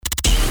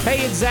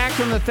Hey, it's Zach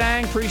from the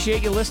Thang.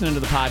 Appreciate you listening to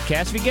the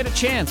podcast. If you get a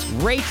chance,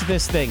 rate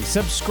this thing,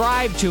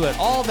 subscribe to it,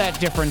 all that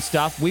different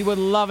stuff. We would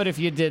love it if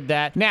you did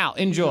that. Now,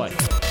 enjoy.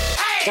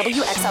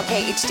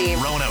 WXLK HD.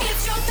 Rono.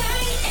 It's your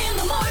thing in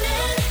the morning.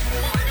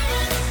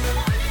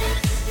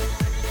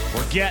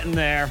 We're getting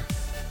there.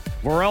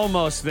 We're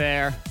almost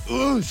there.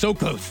 Ooh, so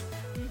close.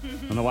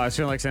 I don't know why I was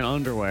feeling like saying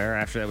underwear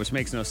after that, which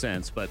makes no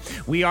sense. But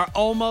we are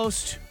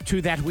almost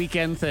to that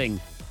weekend thing.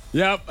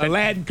 Yep,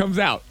 Aladdin comes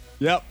out.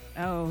 Yep.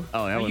 Oh, that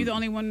are one. you the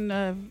only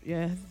one?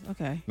 Yeah,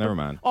 okay. Never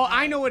mind. Oh,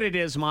 I know what it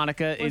is,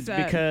 Monica. What's It's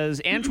that?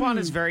 because Antoine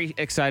is very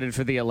excited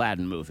for the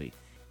Aladdin movie.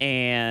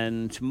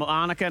 And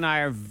Monica and I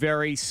are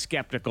very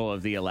skeptical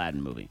of the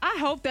Aladdin movie. I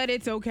hope that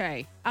it's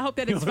okay. I hope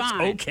that it's It's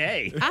fine.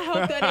 okay. I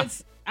hope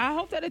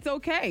that it's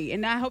okay,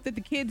 and I hope that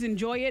the kids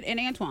enjoy it. And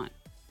Antoine.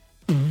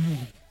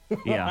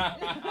 Yeah.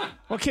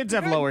 Well, kids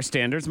have lower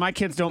standards. My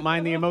kids don't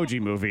mind the Emoji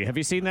Movie. Have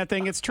you seen that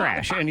thing? It's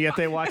trash, and yet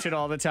they watch it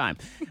all the time.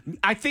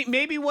 I think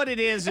maybe what it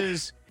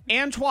is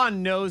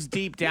Antoine knows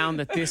deep down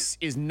that this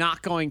is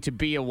not going to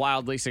be a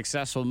wildly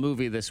successful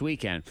movie this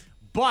weekend,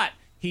 but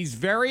he's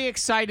very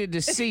excited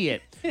to see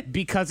it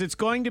because it's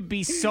going to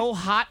be so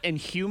hot and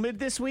humid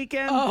this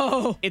weekend.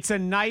 Oh. It's a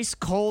nice,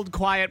 cold,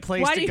 quiet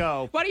place to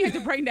go. Why do you have to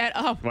bring that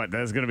up? What,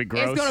 that's going to be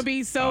gross? It's going to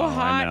be so Oh,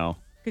 hot. I know.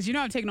 Because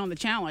I'm taking on the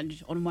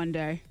challenge on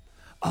Monday.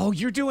 Oh,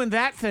 you're doing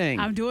that thing.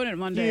 I'm doing it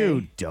Monday.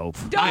 You dope.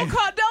 Don't.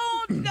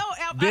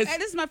 This-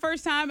 This is my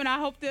first time, and I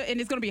hope and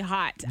it's going to be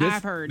hot.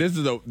 I've heard.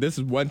 This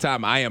is one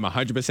time I am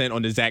 100%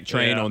 on the Zach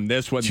train Yeah. on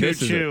this one. Choo This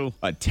choo. is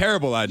a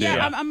terrible idea.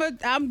 yeah,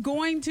 I'm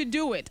going to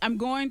do it. I'm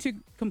going to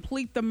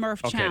complete the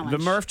Murph challenge. The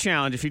Murph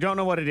challenge, if you don't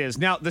know what it is.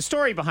 Now, the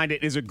story behind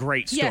it is a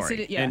great story. Yes, it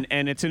is, yeah.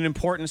 And it's an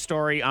important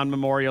story on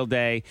Memorial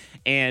Day.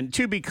 And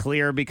to be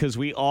clear, because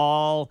we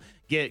all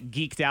get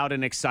geeked out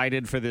and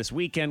excited for this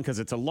weekend because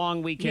it's a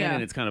long weekend Yeah.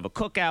 and it's kind of a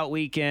cookout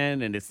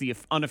weekend and it's the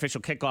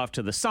unofficial kickoff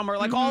to the summer.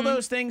 Like Mm-hmm. all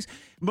those things.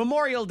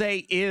 Memorial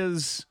Day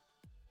is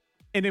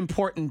an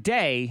important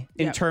day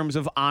in Yep. terms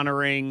of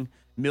honoring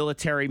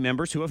military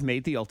members who have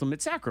made the ultimate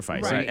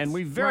sacrifice. Right. And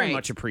we very Right.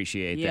 much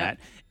appreciate Yep. that.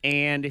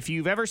 And if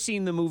you've ever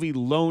seen the movie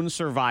Lone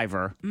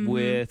Survivor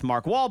with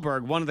Mark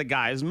Wahlberg, one of the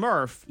guys,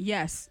 Murph,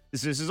 Yes.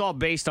 this is all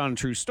based on a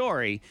true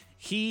story.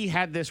 He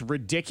had this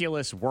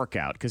ridiculous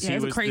workout because Yeah, he it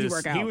was a was crazy this-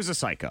 workout. He was a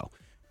psycho.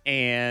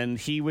 And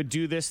he would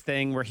do this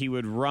thing where he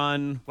would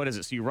run, what is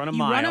it? So you run a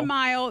mile. You run a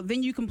mile,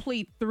 then you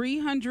complete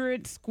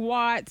 300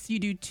 squats. You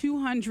do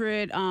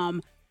 200,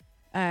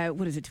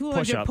 what is it?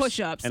 200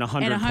 push-ups. And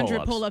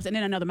 100 pull-ups, and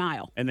then another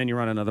mile. And then you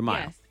run another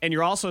mile. Yes. And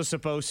you're also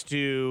supposed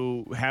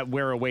to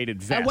wear a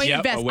weighted vest. A weighted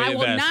Yep, vest. a weighted I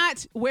will vest.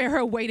 not wear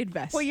a weighted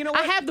vest. Well, you know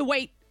what? I have the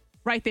weight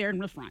right there in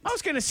the front. I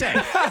was going to say,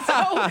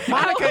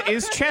 Monica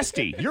is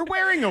chesty. You're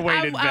wearing a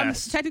weighted I'm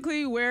vest.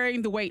 technically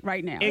wearing the weight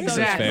right now. So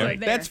Exactly. it's Fair. right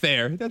there. That's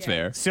fair. That's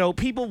fair. So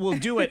people will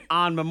do it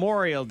on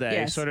Memorial Day,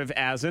 Yes. sort of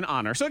as an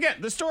honor. So again,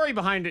 the story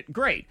behind it,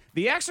 great.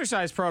 The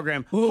exercise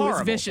program, Ooh, horrible.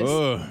 it's vicious.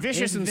 Ugh.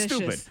 Vicious It's and vicious.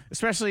 stupid,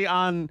 especially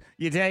on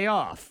your day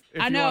off.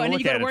 if I you know, wanna and then look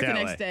you go at to it work the that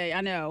next way. day.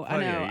 I know, Ay,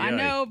 ay, I ay.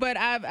 know. But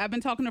I've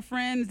been talking to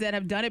friends that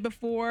have done it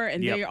before,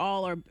 and Yep. they're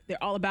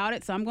all about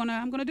it. So I'm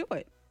gonna do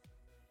it.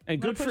 And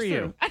good Push for you.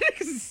 through.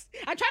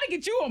 I tried to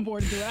get you on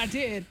board to do it. I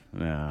did.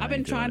 No, I've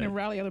been trying to rally.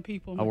 rally other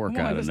people. I work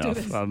Come on, out let's do enough.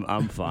 this.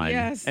 I'm fine.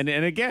 Yes. And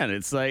again,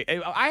 it's like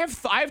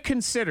I've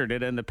considered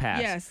it in the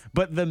past. Yes.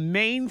 But the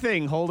main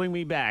thing holding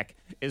me back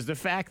is the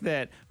fact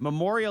that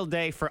Memorial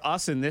Day for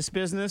us in this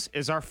business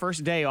is our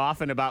first day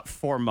off in about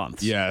 4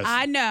 months. Yes.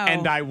 I know.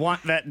 And I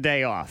want that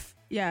day off.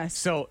 yes.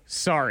 So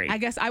sorry. I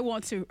guess I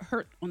want to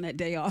hurt on that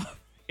day off.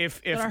 If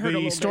I heard a the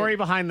little story bit.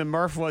 behind the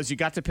Murph was you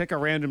got to pick a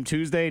random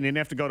Tuesday and didn't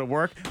have to go to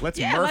work, let's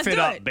Yeah, Murph let's it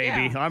do up, it.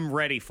 baby. Yeah. I'm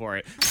ready for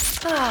it.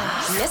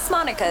 Miss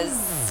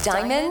Monica's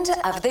Diamond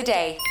of the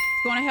Day.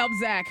 It's going to help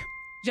Zach.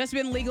 Just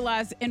been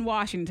legalized in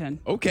Washington.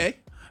 Okay.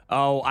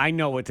 Oh, I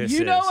know what this is.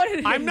 You know what it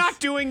is. I'm not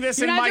doing this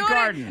You're in not my doing it?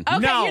 garden. Okay,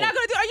 No. you're not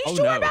going to do it. Are you Oh,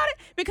 sure no. about it?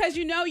 Because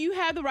you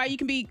have the right. You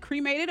can be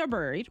cremated or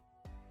buried.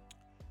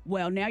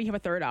 Well, now you have a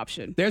third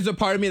option. There's a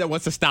part of me that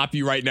wants to stop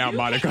you right now,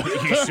 Monica.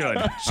 You should.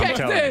 I'm Check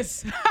telling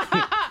this. you.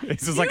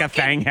 This is like a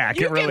thang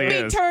hack. It really You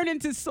can be is. turned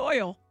into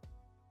soil.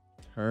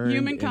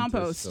 Human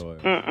compost.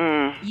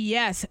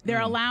 Yes,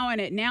 they're allowing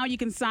it. Now you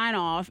can sign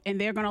off, and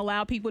they're going to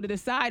allow people to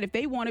decide if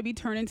they want to be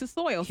turned into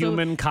soil.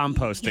 Human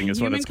composting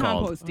is what it's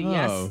called. Human composting,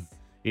 yes. Oh.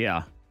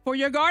 Yeah. For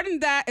your garden,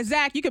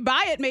 Zach, you could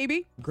buy it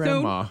maybe.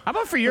 Grandma. How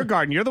about for your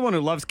garden? You're the one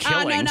who loves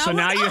killing, no, so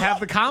now you no. have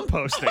the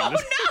composting.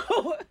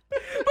 No.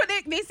 But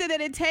they said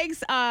that it takes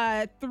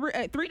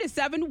 3 to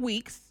 7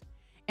 weeks,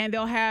 and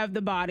they'll have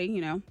the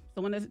body,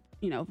 someone that,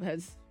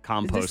 has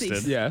Composted.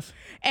 deceased. Yes.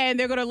 And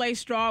they're going to lay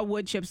straw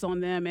wood chips on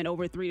them, and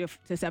over 3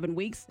 to 7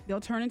 weeks,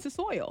 they'll turn into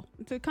soil,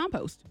 into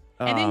compost.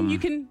 And then you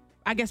can,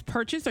 I guess,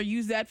 purchase or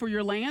use that for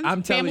your land,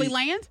 family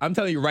land. I'm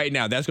telling you right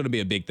now, that's going to be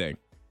a big thing.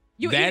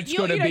 That's You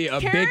going to eat be a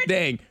big carrot,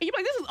 thing. And you're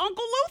like, this is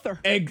Uncle Luther.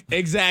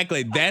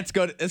 Exactly. It's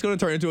going to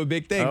turn into a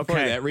big thing for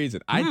Okay. that reason.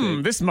 I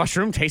think. This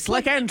mushroom tastes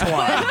like Antoine.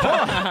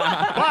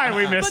 Why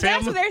we miss But that's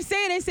him? what they're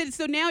saying. They said,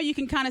 so now you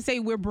can kind of say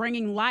we're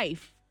bringing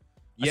life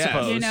Yeah.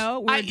 suppose. You know,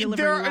 we're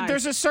delivering life.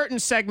 There's a certain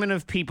segment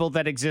of people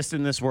that exist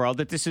in this world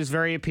that this is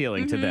very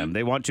appealing to them.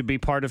 They want to be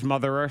part of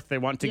Mother Earth. They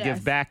want to Yes.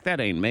 give back. That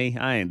ain't me.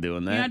 I ain't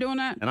doing that. You're not doing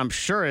that? And I'm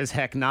sure as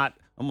heck not.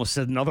 Almost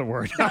said another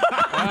word.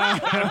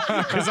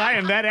 Because I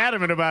am that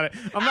adamant about it.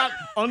 I'm not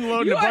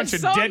unloading You a are bunch of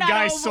so dead not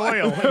guy on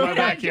soil board. in You're my not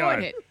backyard.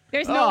 doing it.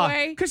 There's no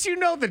way. Because you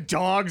know the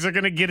dogs are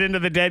going to get into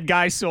the dead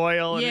guy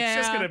soil, and it's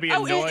just going to be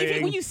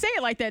annoying. When you say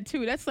it like that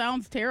too, that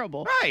sounds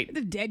terrible. Right.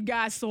 The dead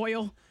guy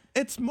soil.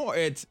 It's more.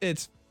 It's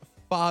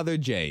Father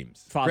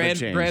James.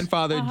 James.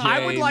 Grandfather James.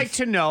 I would like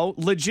to know,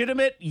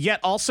 legitimate yet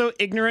also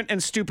ignorant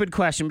and stupid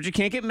question, but you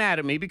can't get mad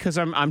at me because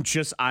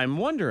I'm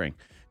wondering,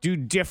 do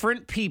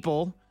different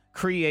people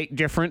create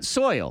different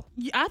soil?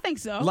 Yeah, I think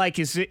so. Like,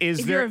 is if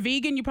there? you're a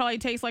vegan, you probably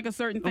taste like a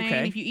certain thing.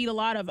 Okay. If you eat a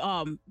lot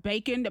of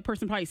bacon, the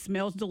person probably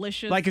smells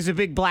delicious. Like, is a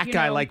big black You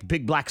guy know? like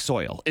big black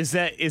soil? Is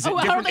it Oh,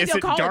 I don't different? think Is they'll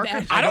it call it darker?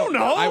 that. I don't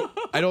know.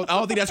 I don't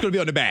think that's going to be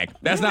on the bag.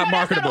 That's not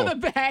That's marketable. on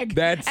the bag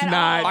That's at not.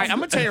 all. All right, I'm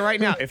gonna tell you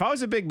right now. If I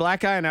was a big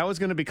black guy and I was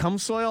gonna become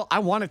soil, I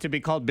want it to be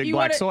called big You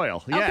black wanna-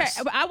 soil. Yes.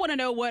 Okay, but I want to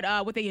know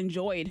what they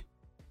enjoyed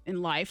in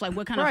life, like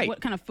what kind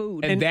of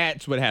food. And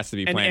that's what has to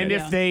be And planted.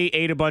 if they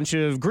ate a bunch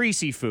of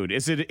greasy food,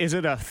 is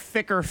it a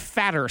thicker,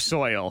 fatter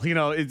soil? You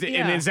know, and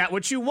is that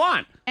what you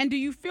want? And do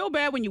you feel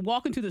bad when you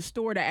walk into the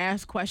store to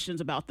ask questions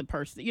about the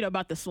person,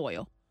 about the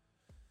soil?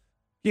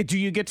 Yeah. Do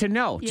you get to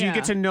know? Do you Yeah.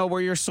 get to know where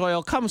your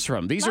soil comes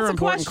from? These Lots are of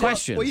important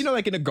questions. questions. Well,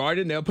 like in the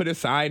garden, they'll put a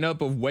sign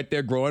up of what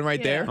they're growing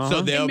right there. Yeah.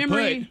 So they'll In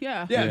memory, put,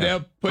 yeah.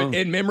 they'll put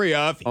in memory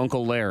of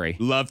Uncle Larry.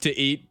 love to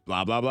eat,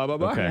 blah, blah, blah, blah,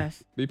 blah. Okay.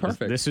 Yes. Be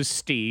perfect. This is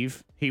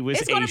Steve. He was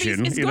It's gonna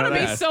Asian. be, it's you gonna know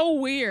be that? so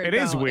weird. It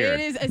is though. weird.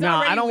 It is. It's no,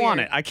 already I don't want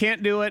weird. it. I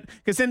can't do it.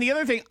 Because then the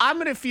other thing, I'm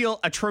going to feel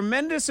a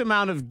tremendous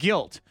amount of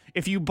guilt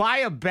if you buy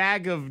a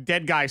bag of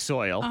dead guy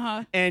soil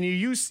and you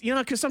use,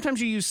 because sometimes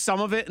you use some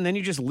of it and then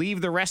you just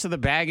leave the rest of the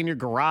bag in your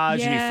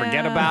garage and you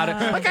forget about it.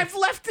 Yeah. Like, I've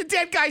left the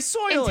dead guy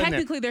soil And in there.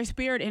 technically, their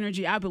spirit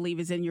energy, I believe,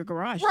 is in your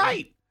garage.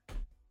 Right.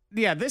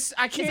 Yeah,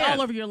 I can't. It's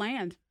all over your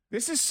land.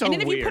 This is so and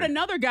then if weird. you put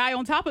another guy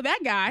on top of that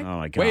guy, Oh,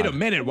 my God. Wait a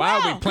minute. Why are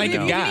well, we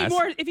planting if gas?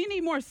 You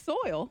need more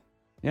soil.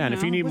 Yeah, and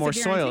if you need what's more the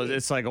soil, guarantee?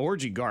 it's like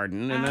orgy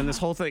garden, and then this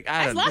whole thing.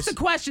 That's lots of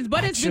questions,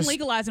 but it's been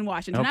legalized in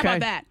Washington. How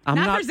about that?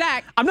 Not for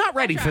Zach. I'm not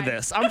ready for trying.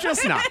 this. I'm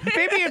just not.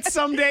 Maybe it's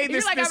someday You're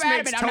this like, this I'm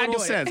makes adamant, I'm not total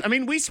doing sense. it. I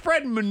mean, we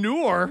spread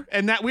manure,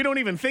 and that we don't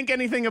even think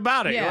anything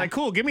about it. Yeah. You're like,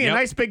 cool, give me a Yep.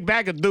 nice big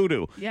bag of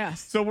doo-doo.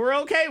 Yes. So we're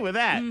okay with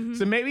that.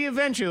 So maybe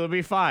eventually it'll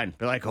be fine.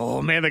 They're like,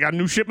 oh, man, they got a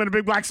new shipment of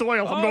big black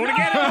soil. I'm going to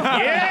get it.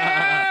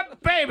 Yeah,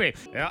 baby.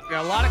 Yeah,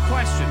 got a lot of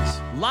questions.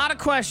 A lot of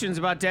questions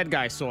about dead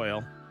guy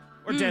soil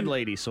or dead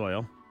lady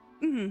soil.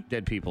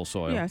 Dead people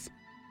soil. Yes.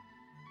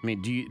 I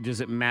mean,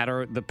 does it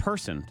matter the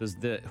person? Does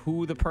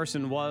who the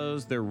person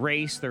was, their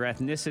race, their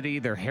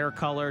ethnicity, their hair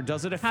color?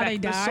 Does it affect they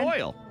the died?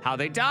 soil? How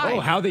they died? Oh,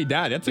 how they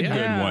died. That's a Yeah.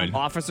 good one.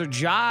 Officer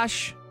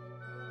Josh,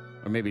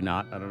 or maybe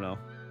not. I don't know.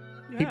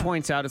 He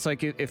points out it's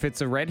like if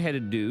it's a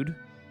redheaded dude,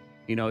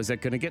 is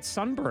that going to get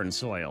sunburn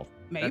soil?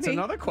 That's Maybe.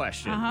 another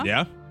question. Uh-huh.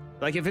 Yeah.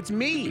 Like if it's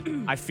me,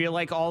 I feel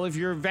like all of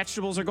your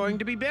vegetables are going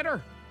to be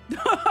bitter.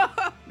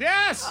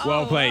 Yes.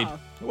 Well played.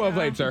 Well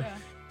played, sir. Yeah.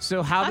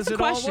 So how Lots does of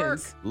it all work?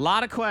 questions. A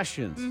lot of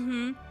questions.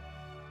 Mm-hmm.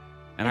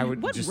 And I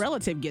would what just.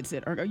 relative gets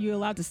it? Or are you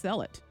allowed to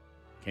sell it?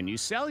 Can you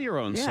sell your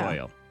own Yeah.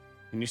 soil?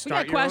 Can you got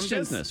start your own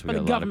questions business? for We the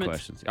got a lot government. of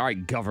questions. All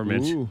right,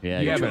 government. Ooh. Yeah,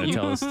 You you're have- trying to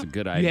tell us it's a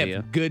good You idea.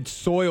 have good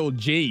soil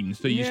genes,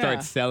 so you Yeah.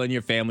 start selling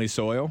your family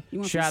soil. You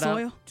want Shout some out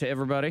soil? to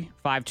everybody.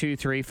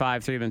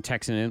 52353. Been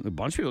texting in. A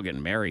bunch of people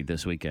getting married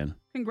this weekend.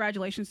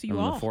 Congratulations to you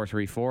And all. the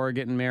 434 are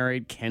getting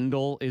married.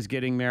 Kendall is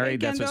getting married. Hey,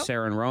 That's what Kendall.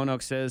 Sarah and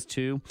Roanoke says,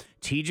 too.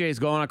 TJ's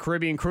going on a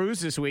Caribbean cruise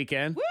this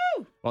weekend.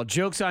 Woo! Well,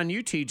 joke's on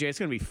you, TJ. It's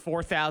going to be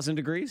 4,000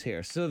 degrees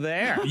here. So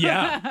there.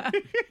 Yeah.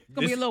 It's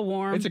gonna be a little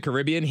warm. It's a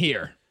Caribbean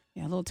here.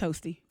 Yeah, a little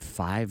toasty.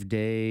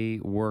 5-day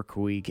work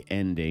week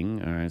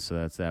ending. All right, so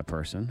that's that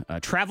person.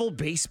 Travel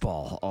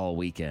baseball all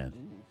weekend.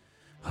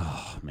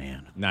 Oh,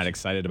 man. Not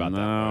excited about that.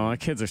 No, my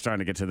kids are starting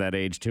to get to that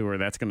age, too, where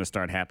that's going to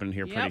start happening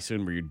here pretty Yep.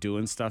 soon, where you're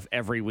doing stuff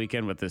every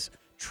weekend with this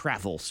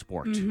travel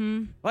sport.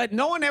 Mm-hmm. But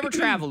no one ever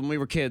traveled when we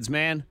were kids,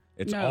 man.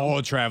 It's No.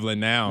 all traveling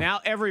now.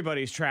 Now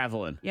everybody's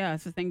traveling. Yeah,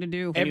 it's a thing to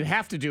do. And you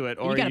have to do it,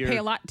 or you got to you're- pay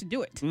a lot to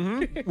do it.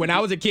 When I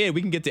was a kid,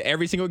 we can get to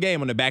every single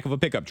game on the back of a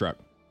pickup truck.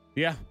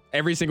 Yeah.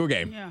 Every single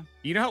game. Yeah.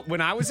 You know,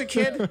 when I was a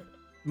kid,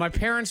 my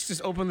parents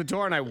just opened the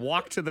door and I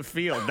walked to the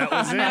field. That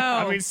was it. No.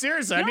 I mean,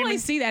 seriously. You I don't didn't really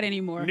even... see that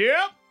anymore. Yep.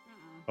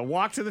 I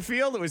walked to the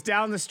field. It was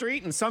down the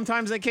street, and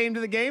sometimes they came to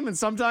the game, and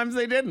sometimes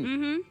they didn't.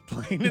 Mm-hmm.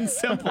 Plain and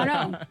simple. I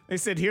know. They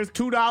said, "Here's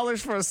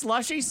 $2 for a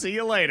slushie. See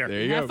you later."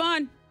 There you Have go.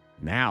 fun.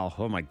 Now,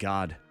 oh my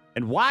God!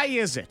 And why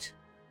is it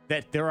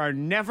that there are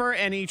never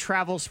any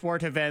travel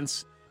sport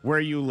events where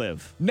you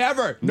live?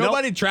 Never.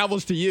 Nobody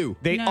travels to you.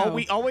 No.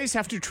 We always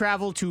have to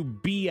travel to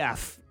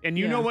BF, and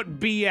you Yeah. know what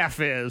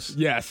BF is?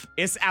 Yes.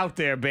 It's out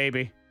there,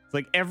 baby. It's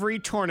like every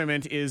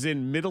tournament is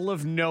in middle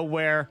of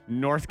nowhere,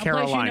 North place you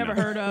Carolina.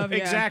 never heard of, yeah.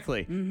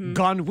 Exactly.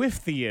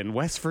 Gunwithian,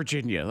 West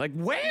Virginia. Like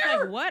where?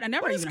 Like, what? I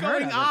never What is even heard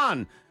going of it.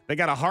 on? They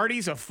got a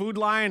Hardee's, a Food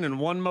Lion, and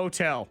one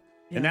motel.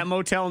 And that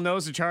motel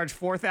knows to charge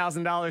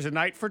 $4,000 a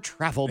night for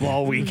travel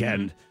ball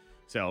weekend.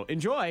 So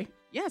enjoy.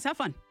 Yes, have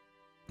fun.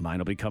 Mine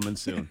will be coming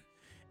soon.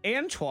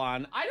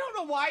 Antoine, I don't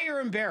know why you're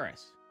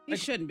embarrassed. He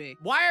shouldn't be.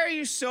 Why are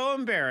you so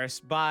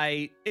embarrassed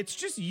by it's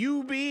just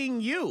you being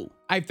you?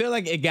 I feel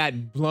like it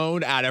got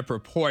blown out of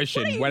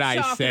proportion What I are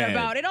you talking said.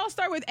 about? It all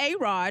started with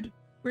A-Rod.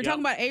 We were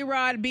talking about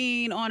A-Rod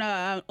being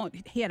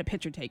he had a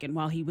picture taken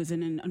while he was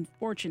in an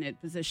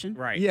unfortunate position.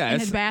 Right. Yes. In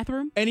his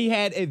bathroom. And he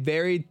had a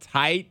very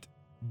tight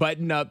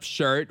button-up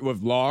shirt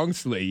with long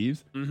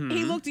sleeves. He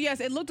looked,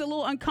 it looked a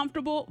little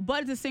uncomfortable,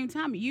 but at the same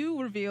time,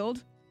 you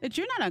revealed that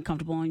you're not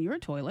uncomfortable on your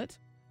toilet.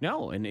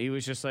 No, and he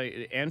was just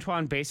like,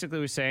 Antoine basically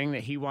was saying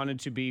that he wanted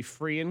to be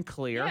free and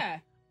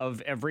clear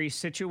of every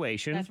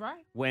situation. That's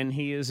right. When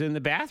he is in the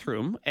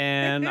bathroom.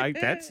 And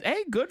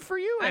hey, good for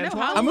you, I know,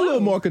 Antoine. I'm a little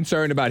more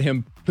concerned about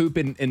him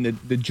pooping in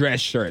the dress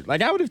shirt.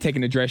 Like, I would have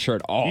taken the dress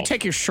shirt off. You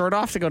take your shirt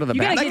off to go to the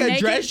gotta bathroom? get like a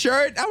naked? dress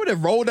shirt? I would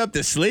have rolled up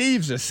the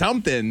sleeves or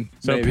something.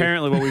 So maybe.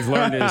 apparently what we've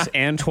learned is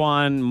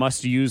Antoine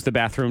must use the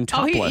bathroom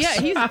topless.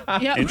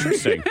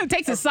 Interesting.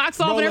 Takes his socks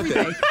off and Roll up the-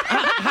 everything.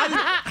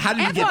 How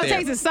did you get Antoine there?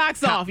 takes his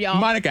socks off, y'all.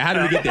 Monica, how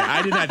did we get there?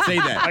 I did not say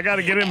that. I got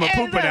to get him a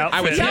pooping outfit.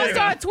 I was Y'all here.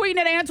 start tweeting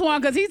at Antoine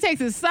because he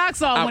takes his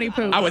socks off when he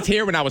poops. I was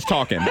here when I was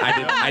talking.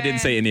 I didn't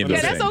say any of those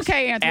Yeah, that's things.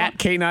 okay, Antoine. At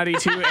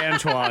K92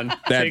 Antoine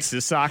takes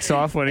his socks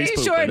off when he's He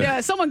pooping. sure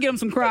does. Someone get him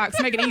some Crocs.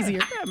 Make it easier.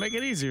 Yeah, make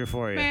it easier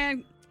for you.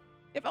 Man,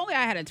 if only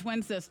I had a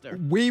twin sister.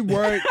 We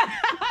were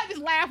I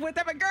just laugh with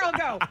every girl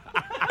go.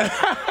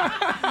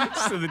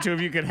 So the two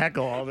of you could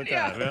heckle all the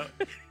time. Yeah.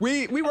 Yeah.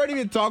 we weren't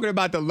even talking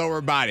about the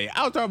lower body.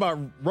 I was talking about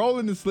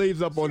rolling the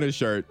sleeves up on his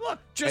shirt. Look,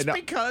 just And,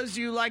 because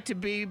you like to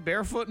be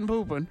barefoot and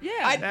pooping,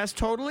 Yeah. that's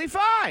totally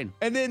fine.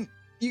 And then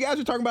you guys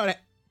were talking about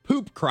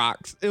poop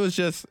Crocs. It was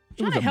just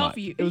it was Trying to a help much.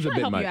 you. It was a Trying to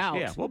bit help much. you out.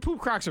 Yeah, well, poop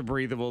Crocs are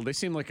breathable. They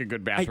seem like a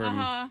good bathroom.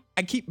 I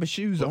keep my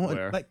shoes on.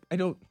 Footwear. Like I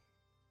don't.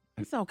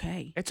 It's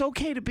okay. It's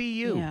okay to be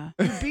you. Yeah.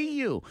 You be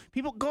you.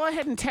 People, go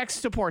ahead and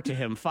text support to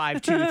him,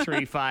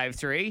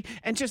 52353,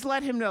 and just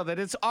let him know that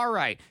it's all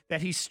right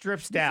that he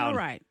strips down. All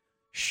right.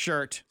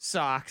 Shirt,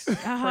 socks,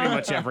 pretty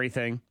much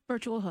everything.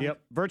 Virtual hug. Yep,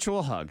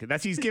 virtual hug.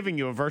 He's giving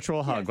you a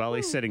virtual hug while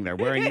he's sitting there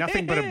wearing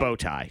nothing but a bow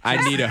tie.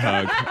 I need a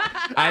hug.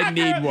 I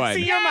need one.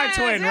 See, you're my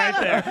twin right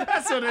there.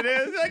 That's what it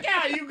is. Like,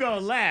 yeah, you go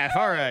laugh.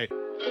 All right.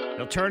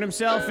 He'll turn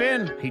himself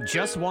in. He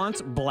just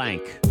wants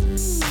blank.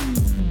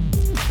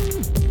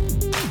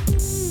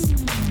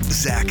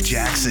 Zach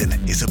Jackson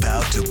is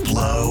about to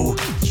blow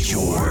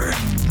your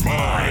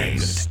mind.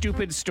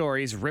 Stupid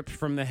stories ripped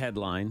from the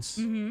headlines.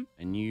 And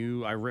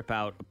I rip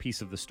out a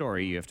piece of the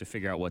story. You have to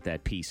figure out what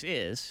that piece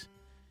is.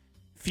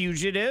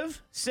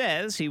 Fugitive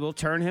says he will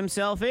turn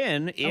himself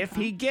in if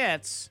he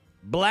gets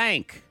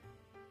blank.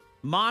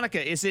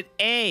 Monica, is it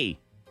A,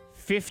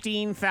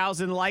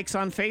 15,000 likes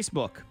on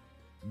Facebook,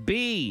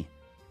 B,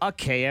 a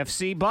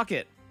KFC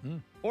bucket,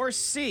 or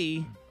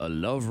C, a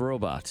love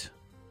robot?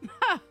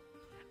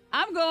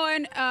 I'm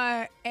going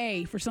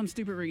A for some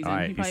stupid reason. All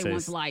right, he probably says,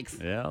 wants likes.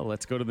 Yeah,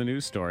 let's go to the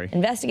news story.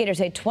 Investigators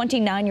say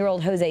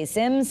 29-year-old Jose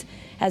Sims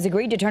has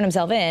agreed to turn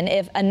himself in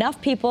if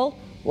enough people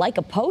like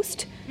a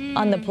post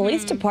on the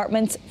police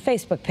department's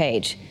Facebook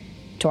page.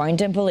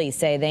 Torrington police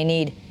say they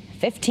need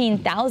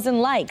 15,000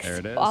 likes. There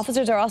it is.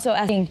 Officers are also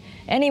asking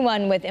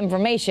anyone with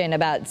information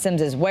about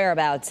Sims's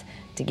whereabouts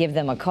to give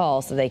them a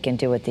call so they can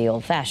do it the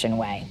old-fashioned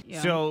way.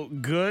 Yeah. So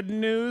good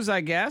news,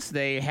 I guess.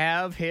 They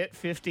have hit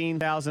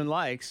 15,000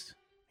 likes.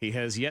 He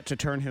has yet to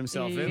turn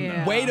himself in,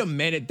 Yeah. though. Wait a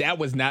minute. That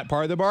was not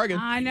part of the bargain.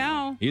 I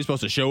know. He was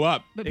supposed to show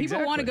up. But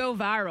people want to go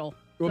viral.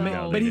 Well,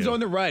 So- but he's do. on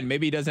the run.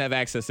 Maybe he doesn't have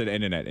access to the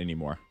internet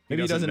anymore.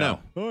 Maybe he doesn't know.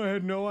 Oh, I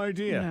had no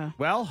idea. Yeah.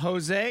 Well,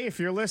 Jose, if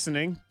you're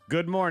listening,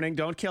 good morning.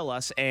 Don't kill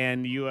us.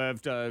 And you have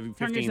yourself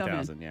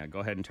 15,000. Yeah, go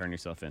ahead and turn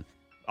yourself in.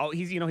 Oh,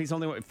 he's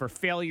only for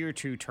failure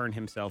to turn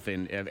himself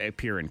in,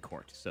 appear in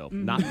court. So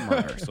not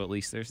murder. So at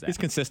least there's that. He's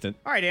consistent.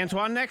 All right,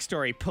 Antoine, next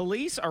story.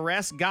 Police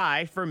arrest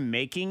guy for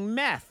making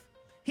meth.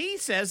 He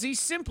says he's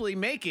simply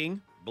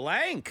making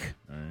blank.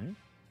 All right.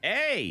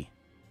 A,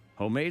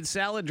 homemade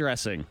salad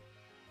dressing.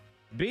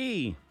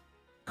 B,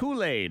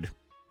 Kool-Aid.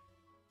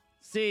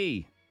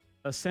 C,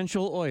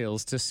 essential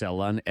oils to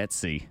sell on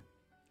Etsy.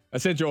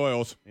 Essential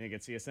oils. You think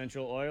it's the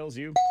essential oils?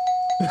 You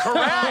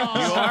correct.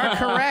 You are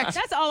correct.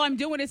 That's all I'm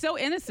doing. It's so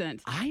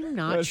innocent. I'm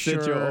not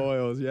Essential sure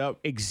oils. Yep.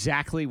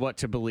 exactly what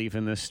to believe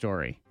in this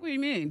story. What do you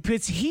mean?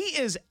 Because he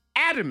is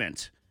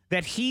adamant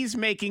that he's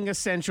making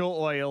essential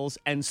oils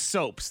and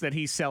soaps that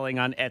he's selling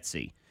on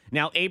Etsy.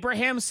 Now,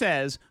 Abraham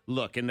says,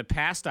 look, in the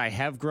past, I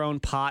have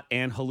grown pot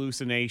and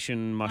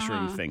hallucination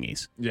mushroom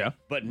thingies. Yeah.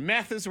 But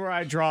meth is where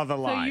I draw the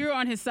So line. you're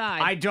on his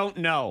side. I don't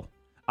know.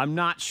 I'm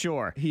not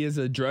sure. He is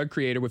a drug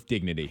creator with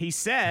dignity. He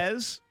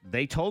says,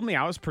 they told me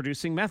I was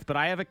producing meth, but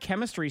I have a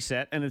chemistry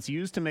set and it's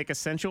used to make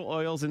essential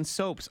oils and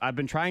soaps. I've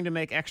been trying to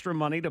make extra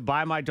money to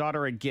buy my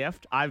daughter a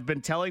gift. I've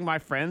been telling my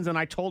friends and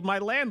I told my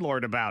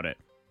landlord about it.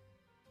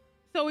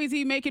 So is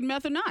he making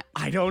meth or not?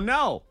 I don't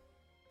know.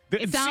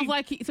 It sounds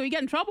like he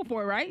got in trouble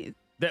for it, right?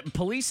 The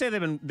police say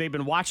they've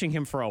been watching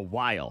him for a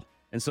while,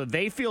 and so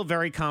they feel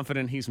very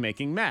confident he's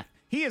making meth.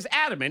 He is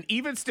adamant,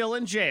 even still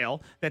in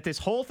jail, that this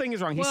whole thing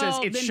is wrong. He says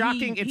Well, it's then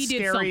shocking, he it's did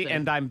scary, something.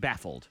 and I'm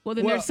baffled. Well,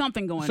 then there's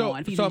something going on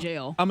if he's in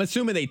jail. I'm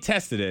assuming they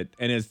tested it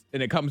and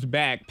it comes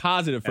back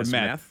positive for As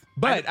meth. meth?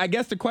 But I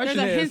guess the question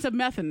There's a hint is, of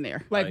meth in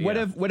there. like,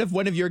 yeah. what if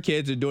one of your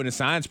kids are doing a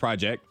science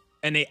project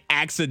and they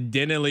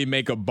accidentally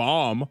make a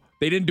bomb?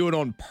 They didn't do it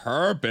on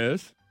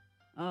purpose.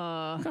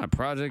 What kind of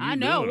project I you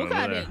know. doing What over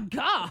kind there? of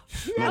God?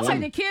 That's like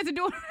the kids are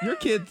doing. Your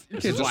kids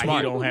This is are why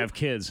smart. you don't have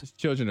kids.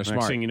 Children are Next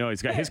smart. thing you know,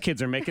 his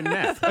kids are making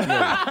meth.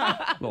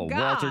 Little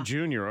Walter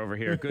Jr. over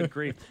here. Good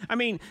grief. I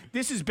mean,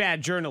 this is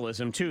bad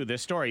journalism, too,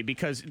 this story,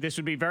 because this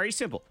would be very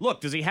simple.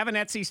 Look, does he have an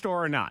Etsy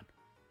store or not?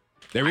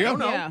 There we I go. don't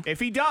know. Yeah. If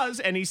he does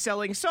and he's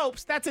selling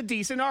soaps, that's a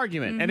decent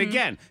argument. And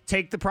again,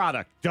 take the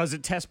product. Does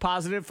it test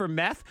positive for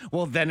meth?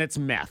 Well, then it's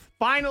meth.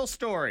 Final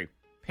story.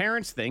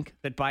 Parents think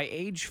that by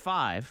age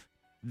 5,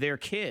 their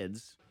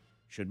kids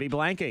should be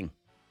blanking.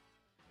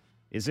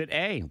 Is it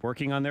A,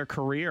 working on their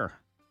career,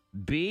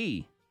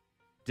 B,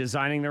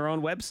 designing their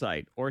own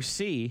website, or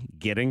C,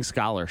 getting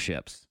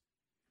scholarships?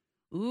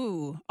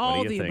 Ooh, What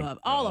all do the you think? above.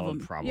 All of Oh, them.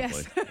 probably.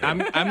 Yes.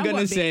 I'm I gonna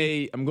want B.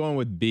 say I'm going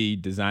with B,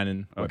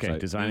 designing. Okay, website.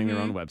 designing their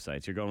own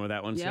websites. You're going with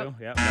that one Yep.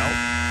 too? Yep.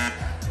 No.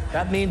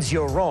 That means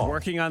you're wrong.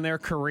 Working on their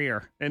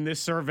career. In this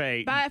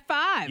survey, By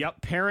 5.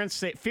 yep, parents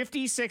say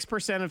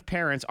 56% of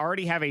parents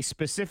already have a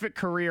specific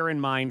career in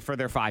mind for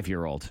their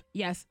 5-year-old.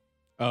 Yes.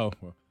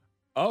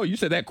 Oh, you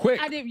said that quick.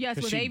 I did. Yes,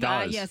 'Cause with she Ava.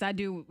 does. Yes, I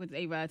do with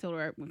Ava. I told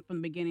her from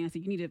the beginning. I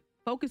said you need to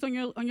focus on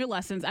your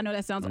lessons. I know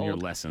that sounds On old. your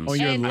lessons. On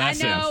your And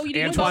lessons. I know you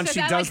didn't Antoine, focus. she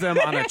I does like-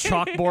 them on a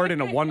chalkboard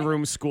in a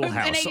one-room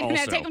schoolhouse and they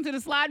also. take them to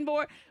the sliding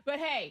board. But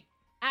hey,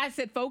 I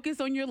said focus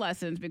on your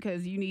lessons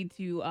because you need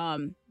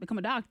to become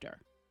a doctor.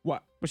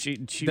 What? But she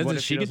Doesn't what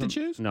if she get to doesn't-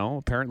 choose? No,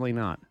 apparently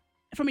not.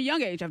 From a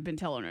young age, I've been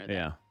telling her that.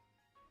 Yeah.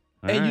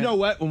 And you know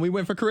what? When we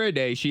went for career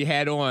day, she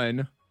had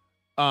on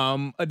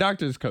a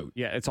doctor's coat.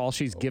 Yeah, it's all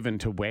she's given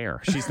to wear.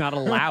 She's not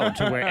allowed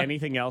to wear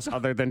anything else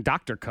other than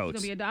doctor She's coats.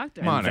 gonna be a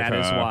doctor. And Monica. that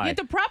is You why. have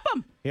to prep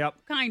them, Yep.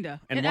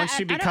 kinda. And once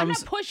she I'm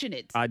becomes- not pushing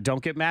it.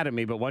 Don't get mad at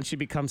me, but once she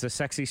becomes a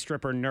sexy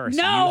stripper nurse,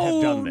 you No,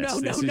 have done this. no,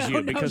 This no, is no, you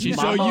no, because She's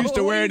Mama so used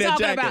to What are wearing you that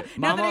talking jacket. about?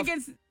 Nothing Mama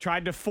against.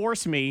 tried to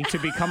force me to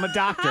become a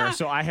doctor,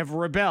 so I have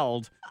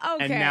rebelled,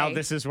 and Okay. now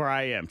this is where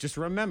I am. Just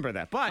remember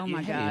that. But Oh you,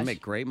 my hey, you gosh.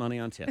 make great money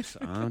on tips.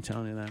 I'm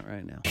telling you that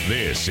right now.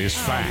 This is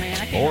fact man,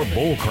 I or can't-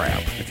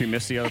 bullcrap. If you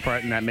missed the other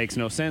part and that makes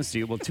no sense to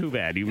you, well, too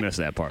bad. You missed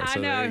that part. I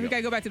So there know. you We go.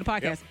 gotta go back to the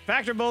podcast. Yep.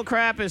 Factor bull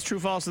crap is true,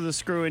 false of the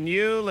screw and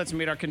you. Let's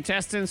meet our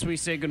contestants. We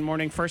say good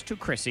morning first to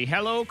Chrissy.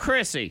 Hello,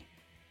 Chrissy.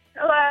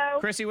 Hello.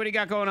 Chrissy, what do you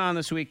got going on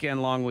this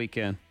weekend, long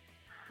weekend?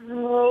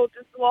 Oh,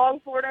 just a long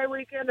 4-day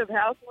weekend of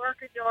housework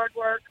and yard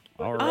work.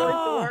 All Looking right.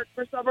 forward to work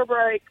for summer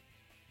break.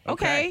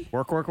 Okay.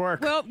 Work, work,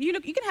 work. Well, you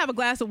can have a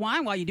glass of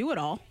wine while you do it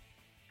all.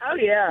 Oh,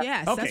 yeah.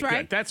 Yes, okay, that's right.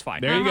 good. That's fine.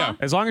 There you go.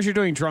 As long as you're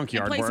doing drunk And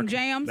yard play work. some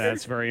jams.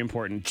 That's very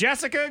important.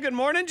 Jessica, good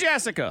morning,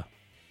 Jessica.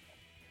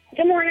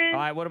 Good morning. All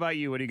right, what about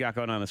you? What do you got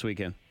going on this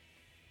weekend?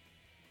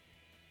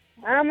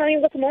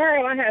 Well,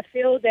 tomorrow I have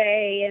field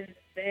day, and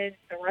then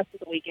the rest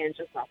of the weekend,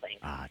 just nothing.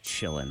 Ah,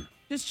 chilling.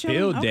 Just chilling.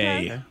 Field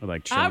Okay. day. I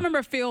like chilling. I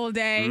remember field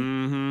day.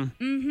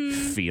 Mm-hmm.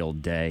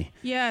 Field day.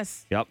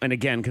 Yes. Yep. And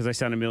again, because I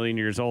sound a million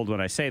years old when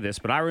I say this,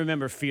 but I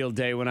remember field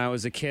day when I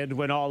was a kid,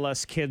 when all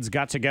us kids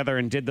got together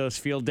and did those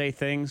field day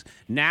things.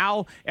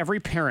 Now,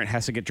 every parent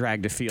has to get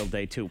dragged to field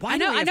day, too. Why I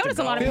do know. we I have to notice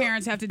a go? lot of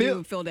parents have to do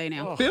Field- field day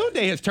now. Field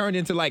day has turned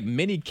into like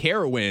mini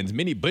Carowinds,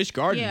 mini Busch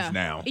Gardens Yeah.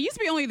 now. It used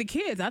to be only the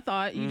kids. I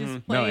thought you just No,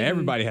 played and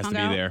everybody has to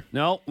hung be out. there.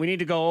 No, we need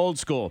to go old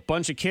school.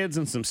 Bunch of kids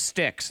and some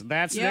sticks.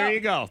 There Yep. you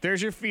go.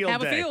 There's your field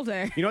Have a day. field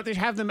day. You know what? They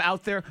have them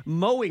out there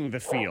mowing the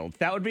field.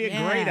 That would be a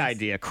great Yes.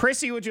 idea.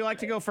 Chrissy, would you like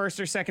to go first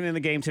or second in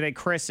the game today?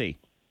 Chrissy.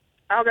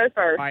 I'll go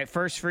first. All right,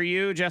 first for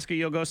you. Jessica,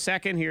 you'll go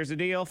second. Here's the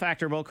deal.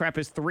 Factor bullcrap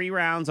is 3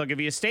 rounds. I'll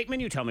give you a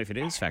statement. You tell me if it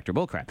is factor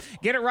bullcrap.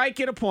 Get it right,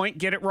 get a point.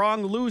 Get it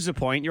wrong, lose a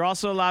point. You're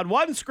also allowed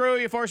 1 screw.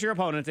 You force your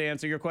opponent to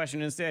answer your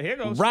question instead. Here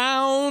goes.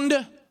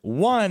 Round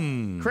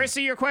 1.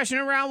 Chrissy, your question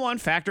in round 1.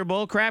 Factor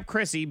bullcrap.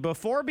 Chrissy,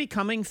 before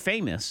becoming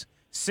famous,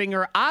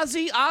 singer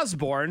Ozzy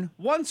Osbourne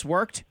once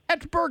worked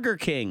at Burger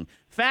King.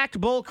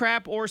 Fact,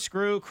 bullcrap, or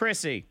screw,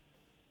 Chrissy?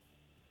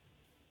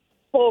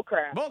 Bull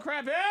crap.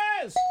 Bullcrap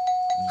is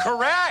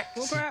Correct.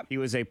 Bullcrap. he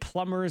was a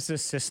plumber's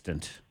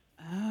assistant.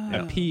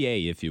 A PA,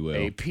 if you will.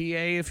 A PA,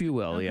 if you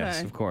will. Yes,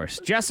 Okay. of course.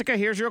 Jessica,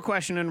 here's your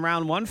question in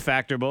round 1.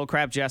 Factor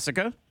bullcrap,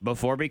 Jessica.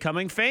 Before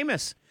becoming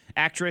famous,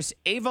 actress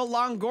Ava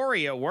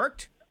Longoria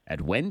worked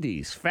at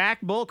Wendy's.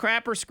 Fact,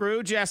 bullcrap, or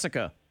screw,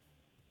 Jessica?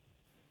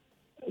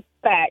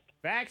 Fact.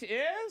 Fact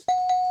is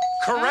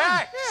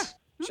Correct.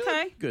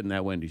 Okay. good in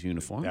that Wendy's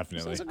uniform.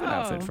 Definitely. That's a good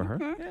outfit for her.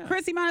 Okay. Yeah.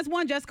 Chrissy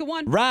 -1, Jessica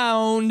 1.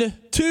 Round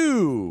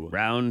 2.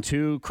 Round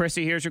 2.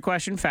 Chrissy, here's your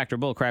question. Factor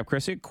bullcrap,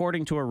 Chrissy.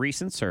 According to a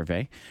recent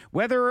survey,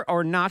 whether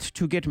or not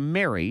to get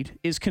married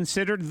is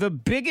considered the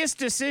biggest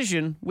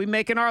decision we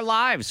make in our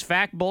lives.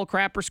 Fact,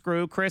 bullcrap, or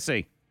screw,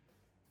 Chrissy?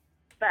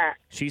 fact.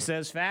 She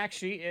says fact.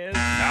 She is. No,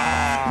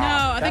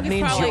 I think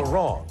it's probably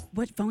wrong.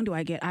 What phone do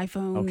I get?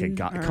 iPhone. Okay,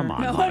 God, or- come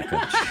on, No.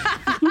 Monica.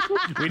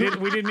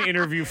 we didn't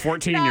interview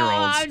 14-year-olds.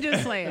 No, I'm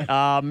just playing.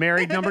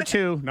 Married, number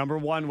 2. Number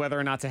 1, whether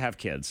or not to have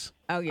kids.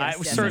 Oh, yes,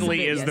 yes, certainly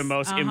that's a big is the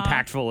yes. most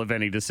impactful of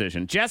any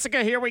decision.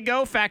 Jessica, here we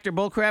go. Factor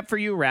bullcrap for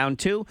you, round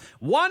 2.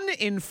 1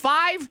 in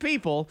 5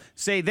 people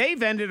say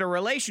they've ended a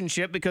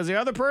relationship because the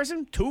other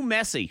person, too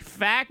messy.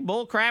 Fact,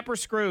 bullcrap, or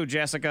screw,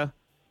 Jessica?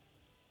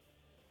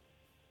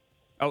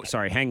 Oh,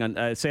 sorry. Hang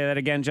on. Say that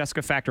again,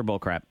 Jessica. Fact or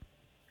bullcrap?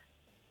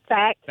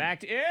 Fact.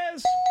 Fact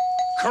is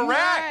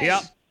Correct.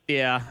 Yep.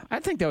 Yeah, I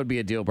think that would be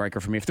a deal breaker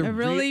for me. If they're A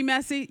really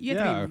messy. You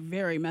have to Yeah. be a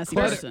very messy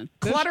person.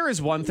 clutter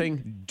is one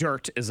thing,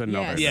 dirt is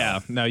another. Yes. Yeah,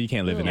 no, you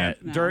can't live in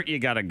that. No. Dirt, you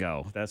gotta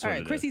go. That's All what right,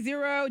 it is. Chrissy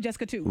 0,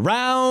 Jessica 2.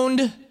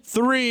 Round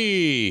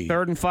 3.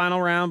 Third and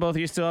final round. Both of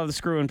you still have the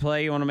screw in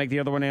play. You want to make the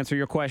other one answer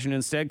your question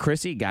instead.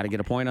 Chrissy, got to get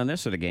a point on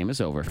this or the game is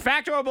over.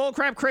 Fact or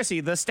bullcrap, Chrissy,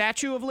 the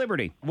Statue of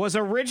Liberty was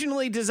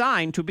originally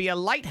designed to be a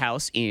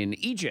lighthouse in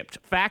Egypt.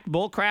 Fact,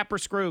 bullcrap, or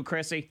screw,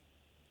 Chrissy?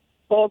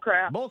 Bull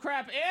crap.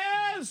 Bullcrap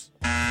is...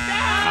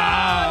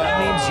 That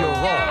means you're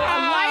wrong.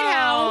 A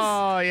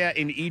lighthouse. Oh, yeah,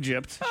 in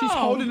Egypt. She's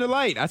holding the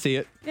light. I see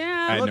it.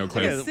 Yeah, I had no look,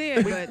 clue. I can see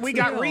it, but We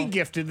got still.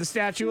 re-gifted the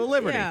Statue of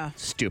Liberty. Yeah.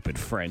 Stupid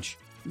French.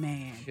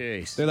 Man.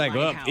 Jeez. They're like,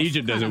 well, Lighthouse.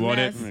 Egypt doesn't Kinda want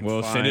it. mess.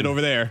 We'll Fine. send it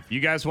over there. You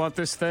guys want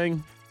this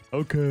thing?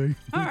 Okay.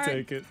 All right.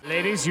 Take it.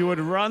 Ladies, you would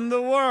run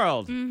the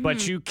world,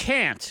 but you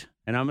can't.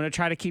 And I'm going to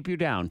try to keep you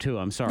down, too.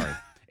 I'm sorry.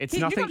 It's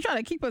You're nothing. going to try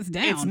to keep us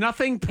down. It's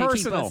nothing Keep us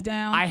personal.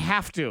 down. I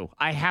have to.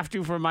 I have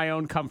to for my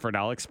own comfort.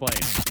 I'll explain.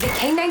 The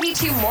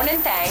K92 Morning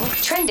Thang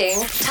trending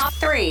top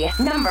 3.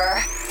 Number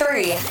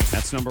 3.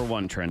 That's number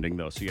 1 trending,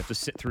 though, so you have to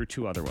sit through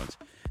 2 other ones.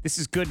 This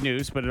is good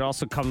news, but it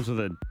also comes with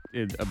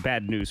a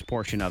bad news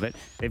portion of it.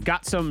 They've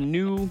got some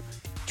new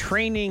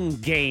training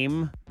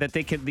game that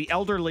the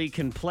elderly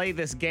can play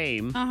this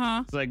game.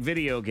 It's like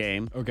video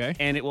game. Okay.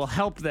 And it will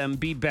help them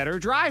be better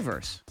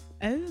drivers.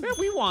 Oh. Yeah,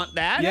 we want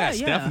that.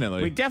 Yes, yeah.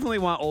 definitely. We definitely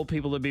want old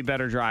people to be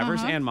better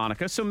drivers, and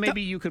Monica, so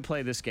maybe you could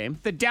play this game.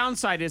 The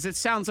downside is it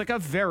sounds like a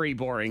very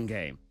boring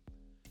game.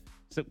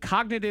 So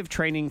cognitive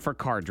training for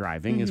car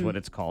driving is what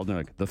it's called. And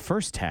like, the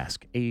first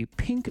task, a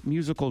pink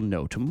musical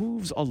note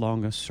moves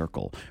along a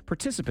circle.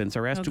 Participants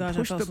are asked Oh, to gosh, I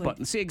push fell the asleep.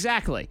 button. See,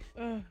 exactly.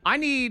 I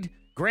need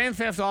Grand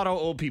Theft Auto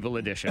Old People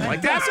Edition.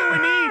 Like, that's what we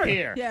need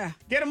here. Yeah.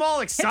 Get them all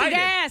Hit the excited.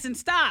 gas and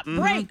stop.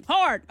 Brake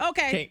hard.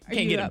 Okay. Are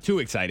Can't you get them up? too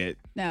excited.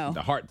 No.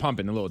 The heart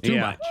pumping a little too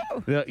much.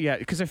 Yeah,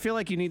 because I feel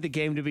like you need the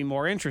game to be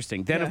more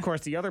interesting. Then, of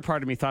course, the other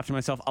part of me thought to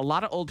myself, a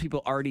lot of old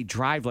people already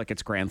drive like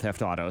it's Grand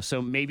Theft Auto,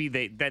 so maybe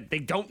they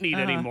don't need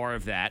any more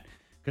of that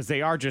because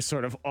they are just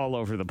sort of all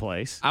over the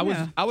place. I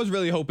was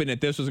really hoping that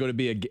this was going to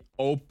be a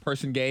old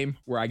person game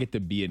where I get to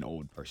be an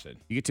old person.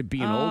 You get to be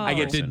an old I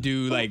get to person.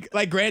 do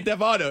like Grand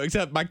Theft Auto,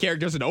 except my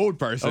character's an old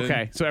person.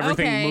 Okay, so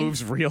everything Okay.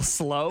 moves real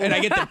slow. And I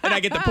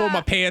get to pull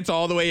my pants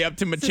all the way up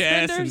to my chest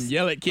and Suspenders?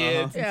 yell at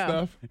kids and Yeah.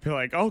 stuff. You're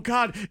like, oh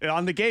God,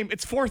 on the game,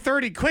 it's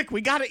 4:30. Quick,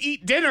 we got to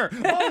eat dinner. Oh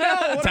no,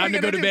 what are Time we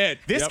to go gonna to do? bed.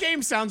 This Yep.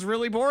 game sounds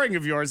really boring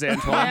of yours,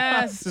 Antoine.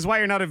 Yes. This is why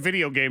you're not a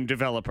video game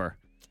developer.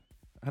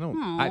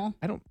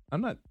 I'm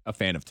not a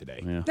fan of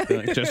today.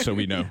 Yeah. Just so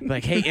we know.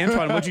 Like, hey,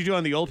 Antoine, what'd you do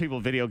on the old people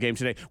video game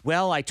today?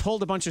 Well, I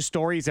told a bunch of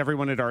stories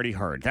everyone had already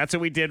heard. That's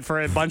what we did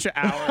for a bunch of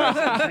hours.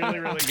 It was really,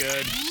 really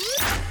good.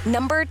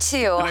 Number 2.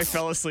 And I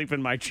fell asleep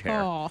in my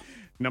chair. Aw.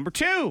 Number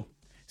 2,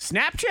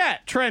 Snapchat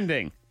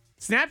trending.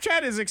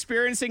 Snapchat is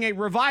experiencing a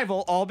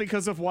revival all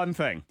because of one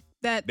thing.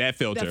 That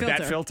filter.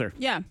 That filter.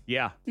 Yeah.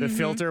 Yeah, the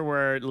filter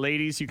where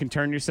ladies, you can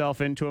turn yourself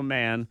into a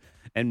man,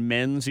 and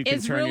men's, you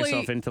can turn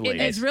yourself into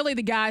ladies. It's really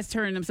the guys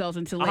turning themselves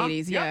into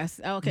ladies. yeah.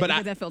 Yes. Okay. But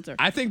because that filter.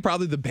 I think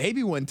probably the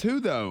baby one too,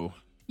 though.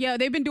 Yeah,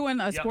 they've been doing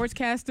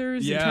sportscasters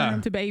and Yeah. turn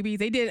them to babies.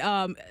 They did.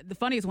 The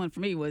funniest one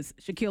for me was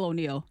Shaquille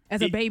O'Neal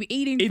as a baby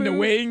eating eating food. the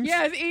wings?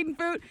 Yes, eating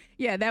food.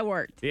 Yeah, that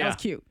worked. Yeah. That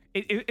was cute.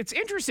 It's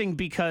interesting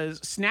because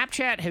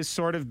Snapchat has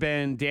sort of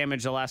been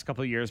damaged the last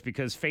couple of years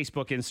because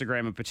Facebook,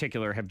 Instagram in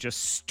particular, have just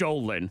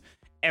stolen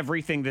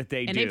everything that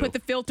they And do. they put the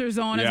filters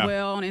on Yeah. as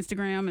well on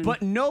Instagram. And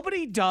But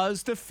nobody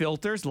does the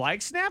filters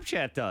like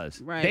Snapchat does.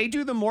 Right. They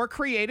do the more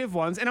creative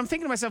ones. And I'm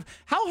thinking to myself,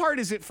 how hard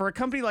is it for a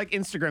company like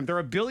Instagram? They're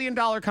 $1 billion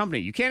company.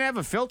 You can't have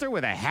a filter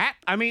with a hat?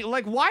 I mean,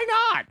 like, why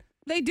not?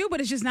 they do,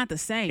 but it's just not the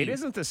same. It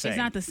isn't the same. It's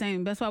not the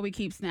same. That's why we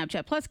keep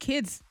Snapchat. Plus,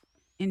 kids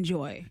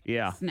enjoy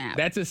Yeah. Snap.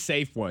 That's a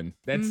safe one.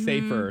 That's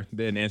safer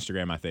than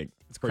Instagram, I think.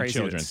 It's for Crazy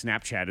children. that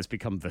Snapchat has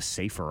become the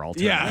safer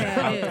alternative. Yeah.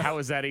 Yeah, it is. How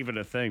is that even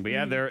a thing? But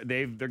yeah, they're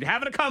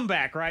having a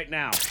comeback right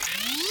now.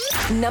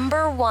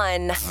 Number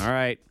 1. All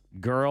right,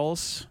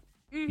 girls,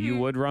 you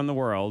would run the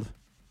world,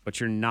 but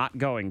you're not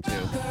going to.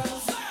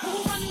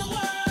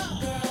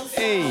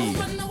 Hey.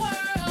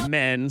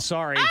 Men,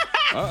 sorry.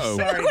 Uh-oh.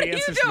 Sorry, What the are you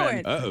answer's doing?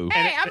 men. Uh-oh.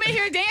 Hey, I'm in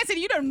here dancing.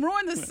 You done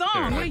ruined the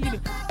song. What are you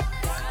doing?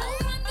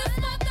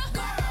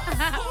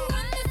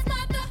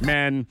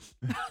 Men.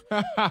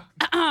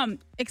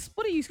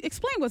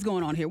 Explain what's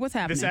going on here. What's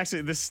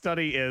happening? This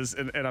study is,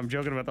 and I'm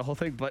joking about the whole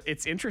thing, but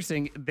it's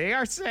interesting.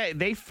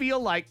 They feel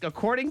like,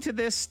 according to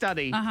this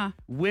study,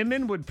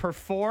 women would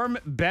perform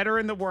better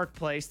in the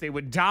workplace. They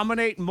would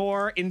dominate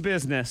more in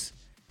business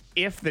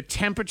if the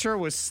temperature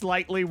was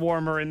slightly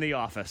warmer in the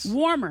office.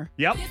 Warmer.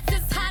 Yep.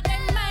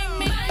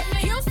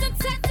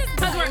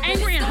 Because we're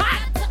angry and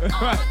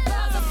hot.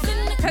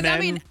 Because, I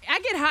mean, I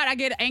get hot, I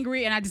get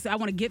angry, and I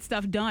want to get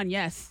stuff done,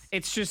 yes.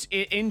 It's just,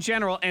 in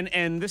general,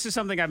 and this is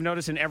something I've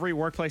noticed in every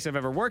workplace I've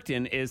ever worked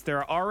in, is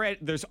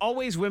there's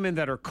always women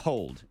that are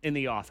cold in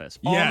the office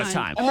all the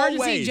time. Emergency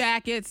Always.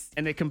 jackets.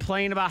 And they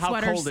complain about how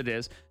Sweaters. cold it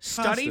is.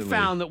 Study Constantly.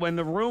 found that when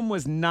the room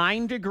was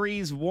 9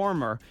 degrees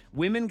warmer,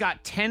 women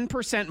got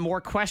 10%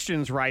 more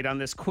questions right on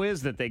this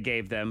quiz that they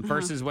gave them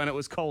versus when it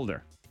was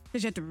colder.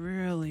 Because you have to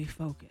really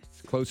focus.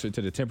 Closer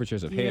to the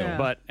temperatures of hell. Yeah.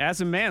 But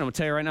as a man, I'm going to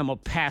tell you right now, I'm going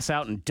to pass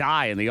out and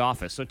die in the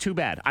office. So too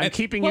bad. I'm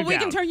keeping Well, you we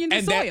down. can turn you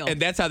into soil. And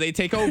that's how they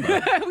take over.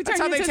 We turn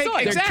you into soil.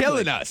 They're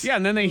killing us. Yeah,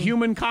 and then they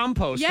human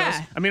compost Yeah. us.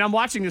 I mean, I'm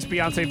watching this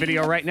Beyonce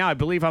video right now. I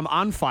believe I'm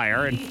on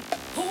fire. And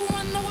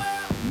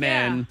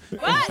men,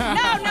 What? No.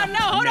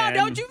 Hold on. Men.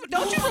 Don't you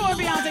ruin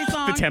Beyonce's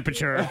song. the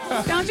temperature,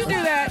 Don't you do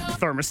that.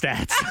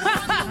 thermostats,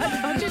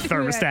 Don't you do that.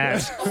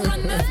 thermostats.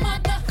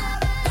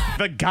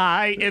 The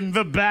guy in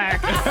the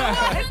back.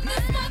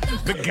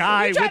 The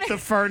guy with the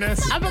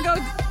furnace. I'm going to go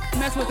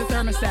mess with the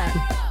thermostat.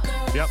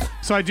 Yep.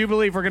 So I do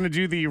believe we're going to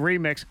do the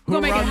remix. Who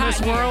We'll make it run hot this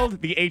in here.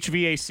 world? The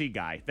HVAC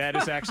guy. That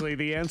is actually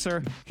the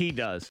answer. He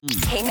does.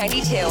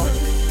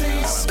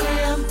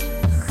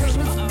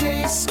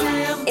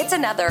 K92. It's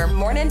another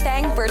Morning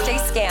Thang birthday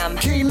scam.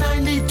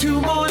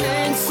 K92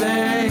 morning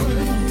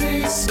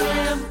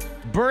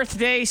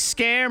Birthday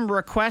scam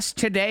request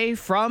today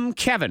from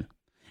Kevin.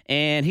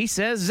 And he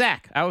says,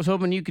 Zach, I was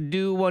hoping you could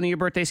do one of your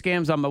birthday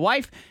scams on my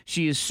wife.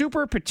 She is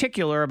super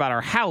particular about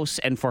our house,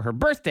 and for her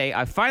birthday,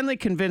 I finally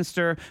convinced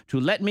her to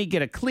let me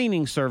get a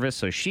cleaning service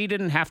so she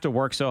didn't have to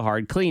work so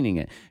hard cleaning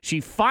it.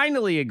 She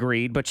finally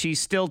agreed, but she's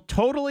still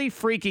totally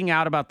freaking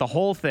out about the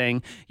whole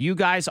thing. You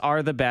guys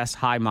are the best.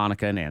 Hi,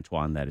 Monica and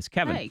Antoine. That is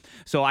Kevin. Hey.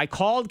 So I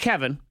called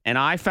Kevin, and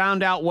I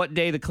found out what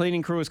day the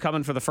cleaning crew was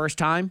coming for the first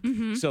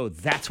time. So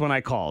that's when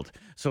I called.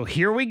 So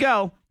here we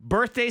go.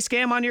 Birthday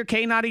scam on your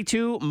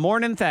K92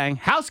 Morning Thang.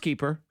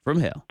 Housekeeper from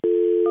Hill.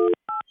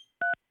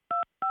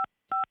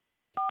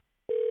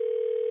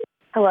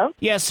 Hello?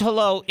 Yes,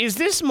 hello. Is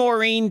this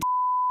Maureen?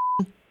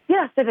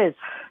 Yes, it is.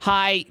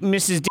 Hi,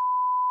 Mrs.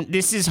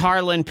 This is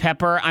Harlan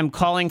Pepper. I'm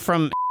calling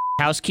from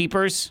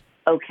Housekeepers.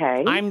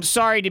 Okay. I'm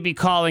sorry to be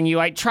calling you.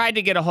 I tried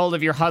to get a hold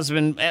of your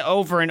husband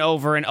over and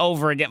over and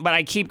over again, but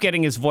I keep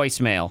getting his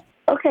voicemail.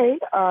 Okay.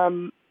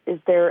 Is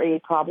there a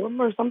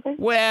problem or something?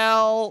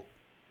 Well,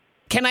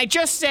 can I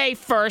just say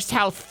first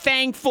how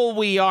thankful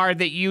we are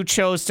that you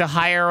chose to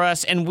hire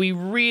us, and we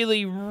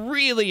really,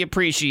 really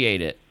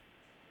appreciate it.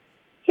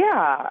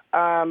 Yeah.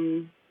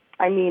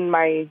 I mean,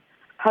 my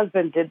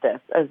husband did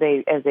this as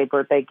a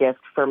birthday gift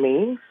for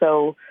me.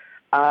 So,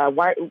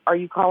 why are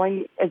you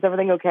calling? Is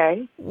everything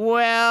okay?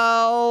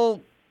 Well,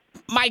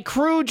 my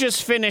crew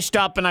just finished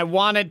up, and I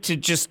wanted to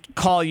just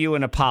call you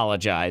and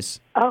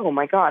apologize. Oh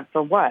my God!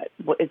 For what?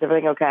 Is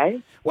everything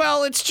okay?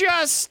 Well, it's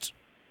just...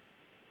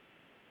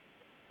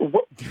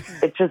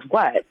 It's just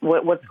what?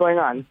 What's going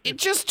on? It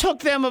just took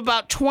them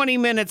about 20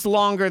 minutes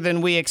longer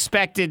than we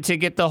expected to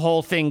get the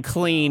whole thing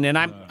clean, and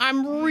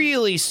I'm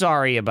really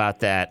sorry about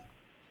that.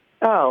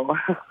 Oh,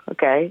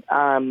 okay.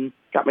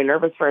 Got me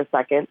nervous for a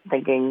second,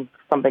 thinking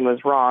something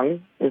was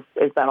wrong. Is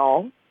that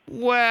all?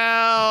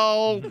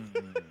 Well,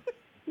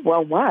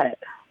 Well, what?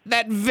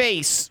 that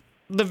vase,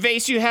 the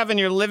vase you have in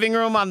your living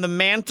room on the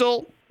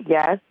mantle,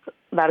 Yes,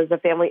 that is a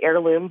family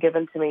heirloom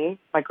given to me.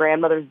 My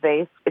grandmother's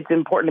vase. It's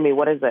important to me.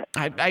 What is it?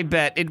 I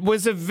bet it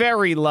was a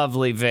very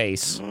lovely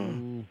vase.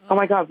 Oh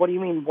my God! What do you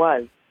mean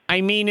was?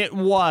 I mean, it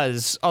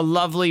was a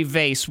lovely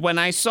vase when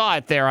I saw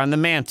it there on the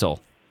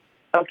mantle.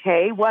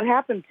 Okay, what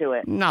happened to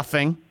it?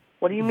 Nothing.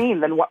 What do you mean?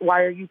 Then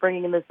why are you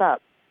bringing this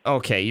up?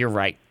 Okay, you're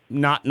right.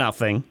 Not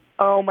nothing.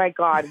 Oh my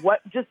God!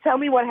 What? Just tell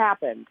me what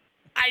happened.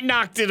 I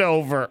knocked it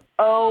over.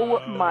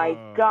 Oh my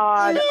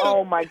God!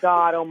 Oh my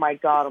God! Oh my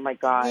God! Oh my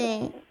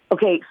God!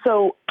 Okay,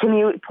 so can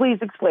you please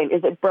explain?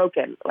 Is it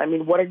broken? I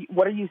mean, what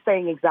are you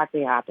saying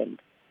exactly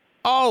happened?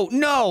 Oh,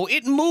 no,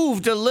 it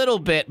moved a little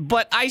bit,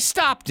 but I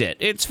stopped it.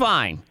 It's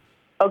fine.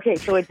 Okay,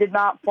 so it did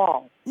not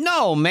fall.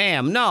 No,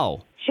 ma'am,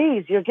 no.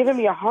 Jeez, you're giving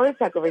me a heart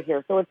attack over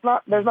here. So it's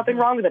not. There's nothing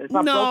wrong with it. It's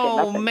not broken. No,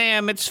 Nothing.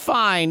 ma'am, it's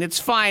fine. It's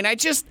fine.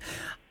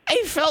 I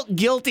felt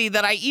guilty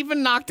that I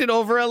even knocked it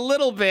over a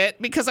little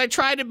bit because I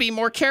tried to be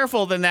more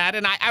careful than that,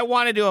 and I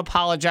wanted to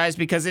apologize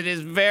because it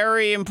is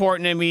very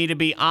important to me to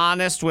be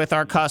honest with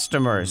our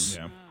customers.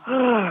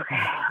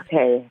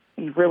 Okay,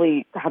 you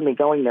really had me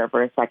going there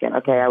for a second.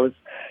 Okay, I was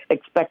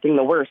expecting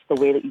the worst the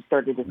way that you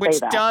started to Which say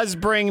that. does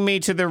bring me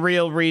to the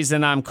real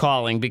reason I'm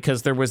calling,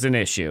 because there was an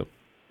issue.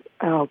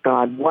 Oh,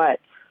 God,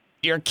 what?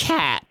 Your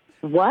cat.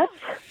 What?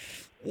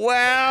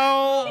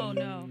 Well, Oh,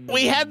 no.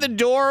 we had the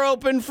door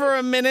open for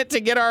a minute to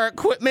get our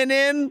equipment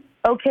in,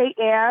 Okay,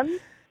 and?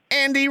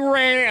 and he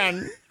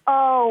ran.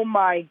 Oh,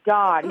 my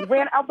God. He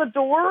ran out the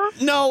door?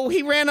 No,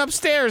 he ran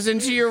upstairs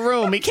into your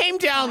room. He came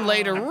down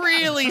later.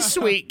 Really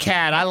sweet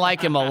cat. I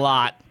like him a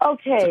lot.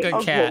 Okay, It's a good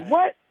okay. cat.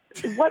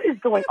 What is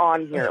going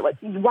on here? Like,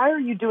 why are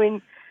you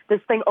doing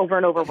this thing over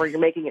and over where you're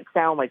making it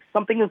sound like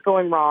something is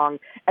going wrong,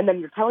 and then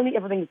you're telling me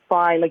everything's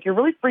fine? Like, you're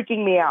really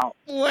freaking me out.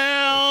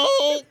 Well,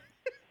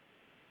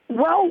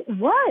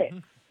 what?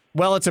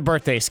 Well, it's a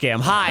birthday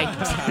scam. Hi.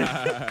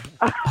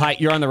 Hi,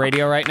 you're on the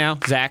radio right now,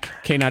 Zach,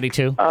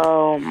 K92.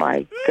 Oh,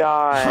 my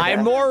God. Hi,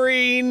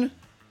 Maureen.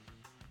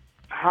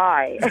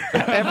 Hi.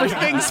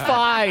 Everything's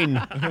fine.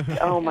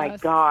 Oh, my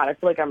God. I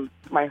feel like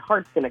my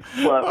heart's going to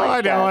explode. Oh,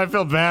 I know. I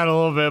feel bad a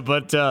little bit,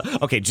 but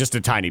okay, just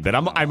a tiny bit.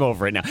 I'm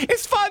over it now.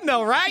 It's fun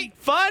though, right?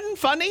 Fun,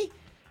 funny.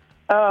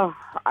 Oh,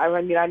 I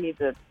mean, I need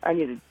a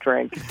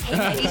drink.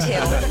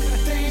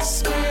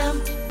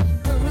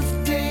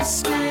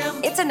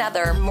 K92. It's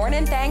another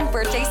Morning Thang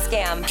birthday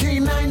scam.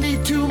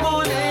 K92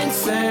 Morning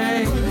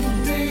Thang.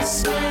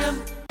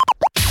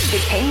 The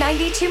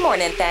K92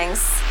 Morning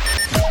Thangs.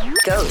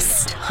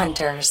 Ghost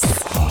Hunters.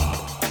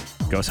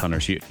 Ghost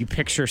hunters. You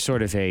picture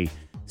sort of a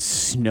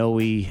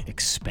snowy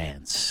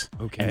expanse.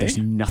 Okay. And there's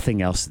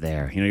nothing else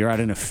there. You know, you're out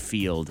in a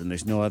field and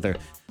there's no other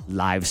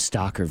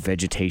livestock or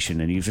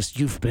vegetation, and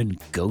you've been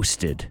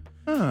ghosted.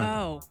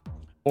 Oh.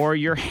 Or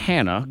you're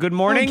Hannah. Good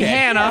morning, Okay.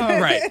 Hannah.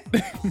 All right.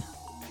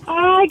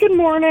 Hi, good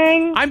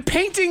morning. I'm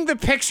painting the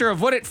picture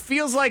of what it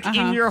feels like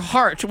in your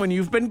heart when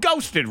you've been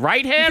ghosted,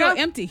 right, You Hannah?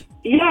 feel empty.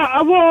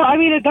 Yeah, well, I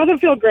mean, it doesn't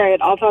feel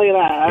great. I'll tell you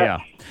that. Yeah.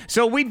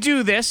 So we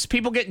do this.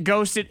 People get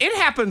ghosted. It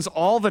happens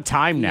all the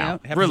time now.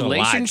 It happens a lot.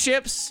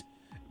 Relationships,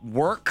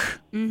 work,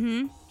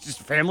 just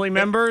family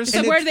members.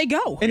 So where do they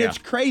go? And it's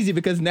crazy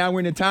because now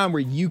we're in a time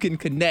where you can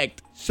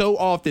connect so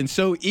often,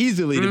 so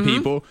easily to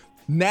people.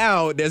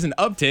 Now there's an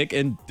uptick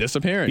in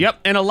disappearing. Yep.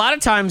 And a lot of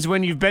times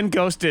when you've been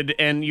ghosted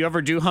and you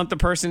ever do hunt the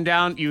person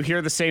down, you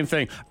hear the same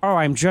thing. Oh,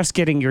 I'm just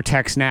getting your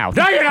text now.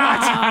 No, you're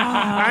not.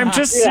 I'm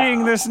just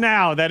seeing this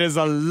now. That is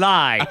a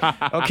lie.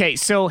 Okay.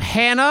 So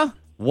Hannah,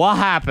 what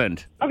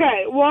happened?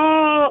 Okay,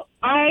 well,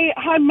 I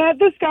had met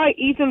this guy,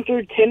 Ethan,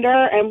 through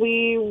Tinder, and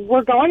we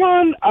were going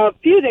on a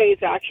few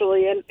dates,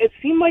 actually, and it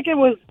seemed like it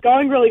was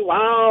going really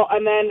well,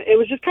 and then it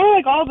was just kind of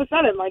like all of a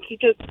sudden, like, he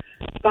just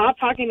stopped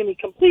talking to me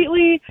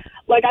completely.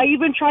 Like, I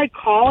even tried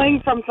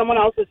calling from someone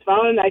else's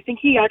phone, and I think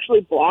he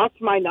actually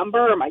blocked my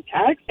number or my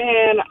text,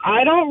 and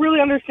I don't really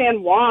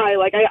understand why.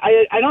 Like,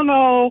 I don't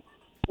know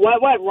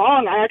what went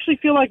wrong. I actually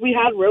feel like we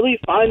had really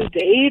fun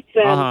dates,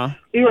 and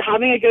we were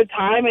having a good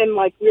time, and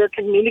like we were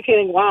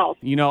communicating well.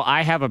 You know,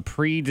 I have a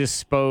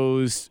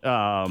predisposed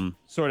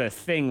sort of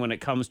thing when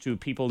it comes to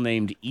people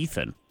named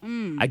Ethan.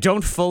 I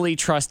don't fully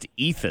trust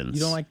Ethans.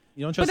 You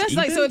don't But trust that's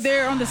like, so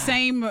they're on the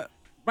same,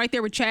 right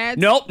there with Chad?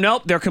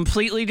 Nope. They're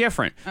completely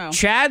different. Oh.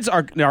 Chads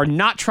are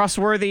not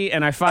trustworthy,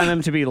 and I find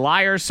them to be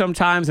liars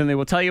sometimes, and they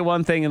will tell you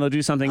one thing and they'll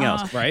do something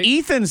else. Right.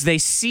 Ethans, they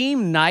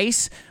seem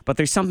nice, but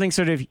there's something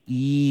sort of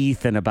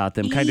Ethan about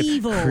them, kind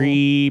Evil. of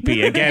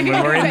creepy. Again,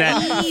 when we're in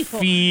that Evil.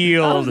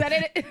 field, Oh, is that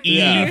it?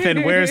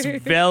 Ethan wears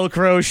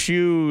Velcro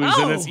shoes.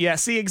 Oh. And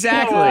it's, see,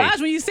 exactly. Gosh,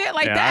 when you say it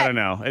like Yeah, that. I don't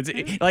know.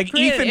 It's like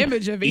Create an Ethan.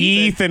 image of Ethan.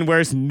 Ethan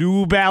wears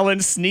New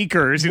Balance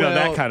sneakers,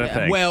 that kind of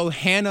thing. Well,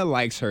 Hannah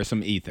likes her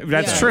some Ethan.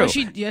 That's Yeah. true. Well,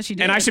 she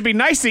did. And I should be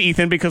nice to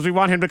Ethan because we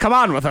want him to come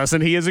on with us,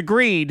 and he has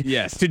agreed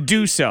Yes. to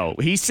do so.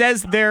 He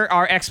says there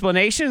are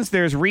explanations,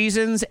 there's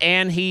reasons,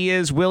 and he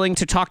is willing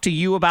to talk to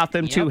you about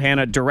them too,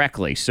 Hannah,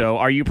 directly. So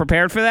are you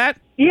prepared for that?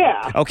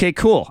 Yeah. Okay,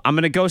 cool. I'm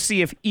going to go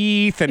see if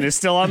Ethan is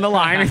still on the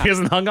line, if he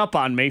hasn't hung up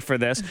on me for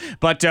this.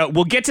 But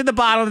we'll get to the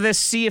bottom of this,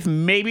 see if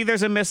maybe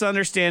there's a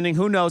misunderstanding.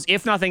 Who knows?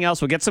 If nothing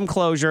else, we'll get some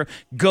closure.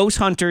 Ghost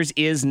Hunters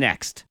is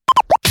next.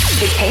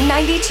 The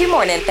K92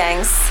 Morning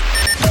Thangs.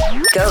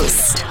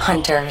 Ghost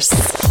Hunters.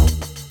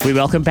 We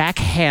welcome back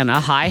Hannah.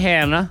 Hi,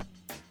 Hannah.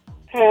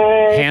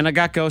 Hey. Hannah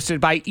got ghosted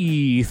by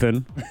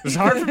Ethan. It's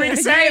hard for me to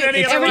say it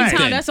any other Every way.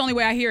 time. That's the only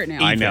way I hear it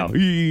now. I know.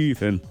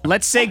 Ethan.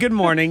 Let's say good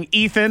morning.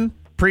 Ethan,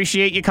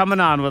 appreciate you coming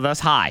on with us.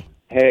 Hi.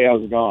 Hey,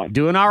 how's it going?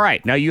 Doing all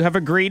right. Now, you have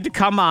agreed to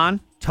come on,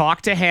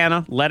 talk to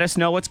Hannah, let us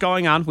know what's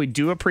going on. We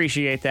do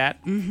appreciate that.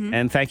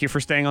 And thank you for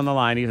staying on the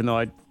line, even though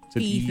I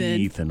said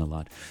Ethan a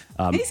lot.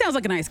 He sounds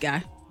like a nice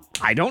guy.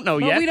 I don't know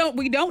But yet.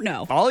 we don't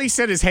know. All he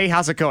said is, hey,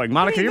 how's it going?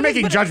 Monica, you're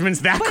making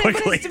judgments that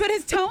quickly. But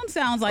his tone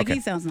sounds like he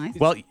sounds nice.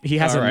 Well, he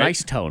has All a right.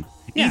 nice tone.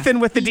 Yeah. Ethan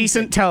with the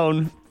decent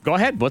tone. Go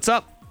ahead. What's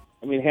up?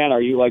 I mean, Hannah,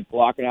 are you like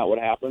blocking out what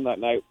happened that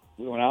night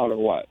we went out or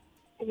what?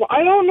 Well,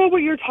 I don't know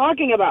what you're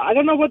talking about. I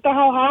don't know what the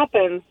hell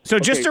happened. So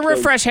just to so-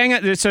 refresh, hang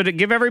on. So to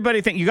give everybody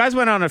a thing, you guys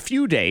went on a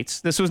few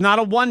dates. This was not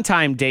a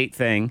one-time date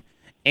thing.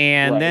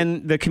 And Right.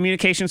 then the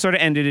communication sort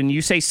of ended, and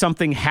you say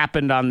something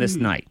happened on this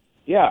night.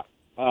 Yeah.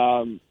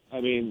 I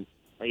mean,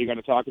 are you going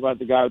to talk about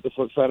the guy with the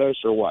foot fetish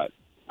or what?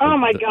 Oh,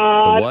 my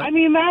God. what? I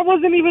mean, that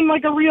wasn't even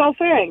like a real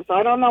thing, so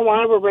I don't know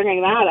why we're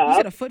bringing that You up.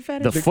 said a foot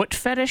fetish? The foot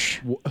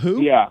fetish?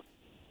 Who? Yeah.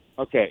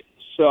 Okay.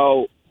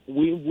 So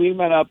we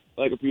met up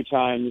like a few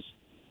times,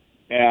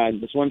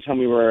 and this one time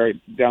we were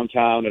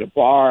downtown at a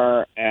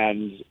bar,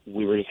 and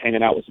we were just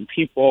hanging out with some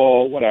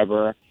people,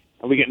 whatever.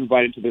 and we get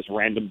invited to this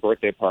random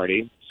birthday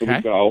party. So Okay.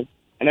 we go,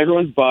 and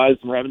everyone's buzzed,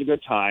 and we're having a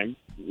good time.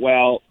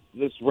 Well,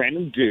 this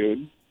random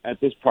dude at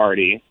this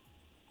party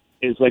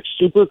is like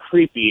super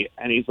creepy,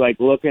 and he's like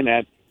looking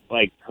at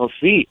like her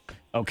feet.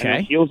 Okay. And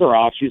her heels are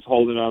off. She's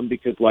holding them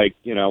because, like,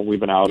 you know, we've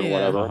been out or Yeah.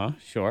 whatever.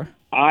 Sure.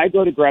 I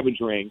go to grab a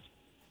drink,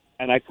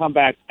 and I come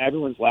back.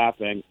 Everyone's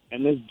laughing,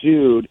 and this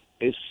dude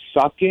is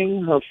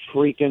sucking her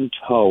freaking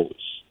toes.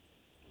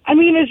 I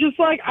mean, it's just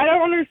like, I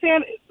don't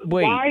understand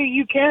Wait. why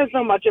you care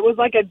so much. It was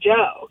like a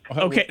joke.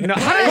 Okay. No,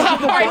 how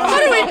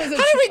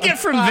do we get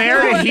from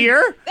there to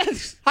here?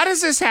 How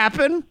does this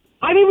happen?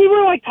 I mean, we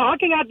were like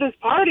talking at this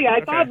party.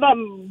 I thought that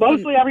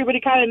mostly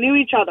everybody kind of knew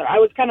each other. I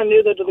was kind of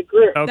new to the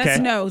group. Okay. That's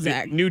no,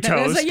 Zach. New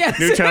That is toes. a yes.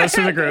 New toes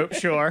to the group.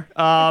 Sure.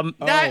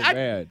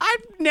 man.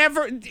 I've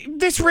never.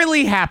 This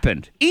really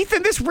happened,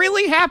 Ethan. This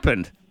really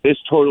happened. This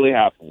totally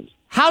happened.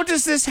 How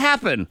does this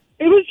happen?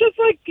 It was just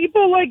like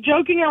people like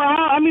joking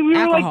around. I mean, we were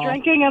Alcohol. like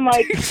drinking and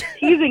like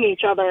teasing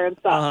each other and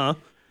stuff. Uh-huh.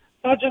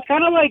 So it just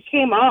kind of like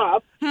came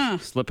up.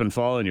 Slip and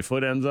fall and your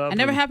foot ends up. It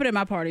never happened at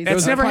my parties. It's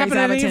Those never parties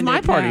happened at I've any of my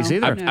attended. parties No.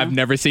 either. No. I've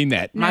never seen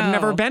that. No. I've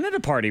never been at a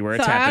party where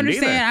it's So I happened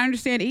understand. either. I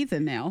understand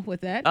Ethan now with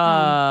that.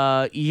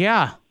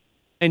 Yeah.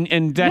 And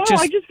that No,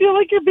 just I just feel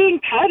like you're being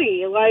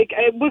petty. Like,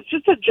 it was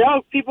just a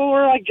joke. People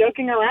were like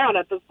joking around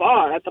at this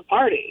bar, at the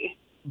party.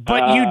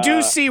 but you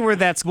do see where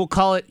that's, we'll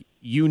call it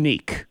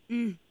unique.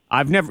 None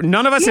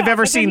of us have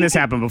ever but then seen you this could-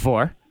 happen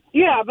before.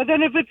 Yeah, but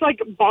then if it's like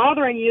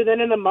bothering you, then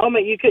in the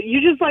moment you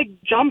just like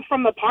jump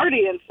from the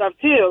party and stuff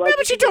too. Like, Yeah,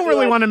 but you don't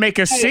really want to make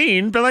a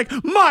scene, but like,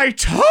 my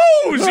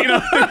toes, you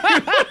know?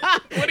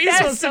 What are you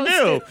supposed so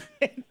to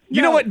do?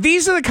 You know what?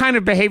 These are the kind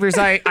of behaviors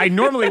I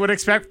normally would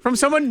expect from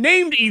someone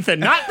named Ethan,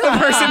 not the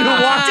person who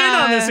walked in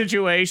on the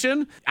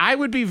situation. I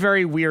would be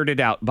very weirded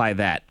out by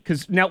that.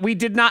 Because now we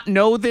did not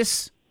know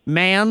this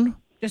man.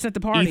 Just at the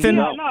party. Ethan?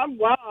 Yeah, no,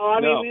 well, I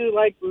mean, No. we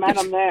like met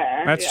him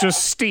there. That's yeah.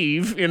 just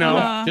Steve, you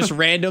know? Just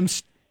random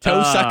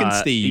toe sucking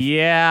Steve.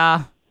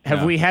 Yeah.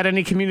 Have No. we had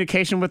any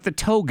communication with the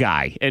toe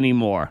guy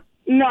anymore?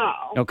 No.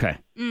 Okay.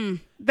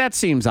 That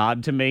seems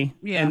odd to me.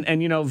 Yeah.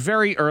 And you know,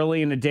 very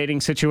early in a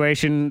dating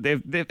situation,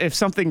 if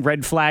something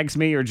red flags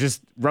me or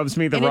just rubs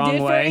me the And it wrong did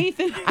for way,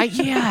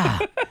 Ethan? yeah.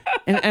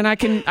 and I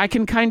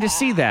can kind of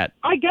see that.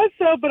 I guess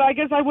so, but I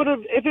guess I would have,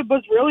 if it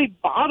was really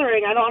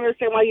bothering, I don't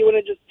understand why you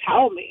wouldn't just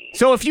tell me.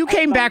 So if you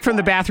came back from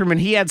the bathroom and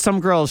he had some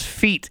girl's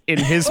feet in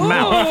his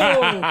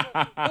mouth,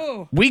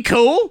 Ooh. we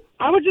cool?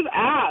 I would just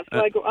ask,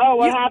 like, oh,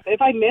 what happened?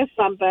 If I missed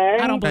something.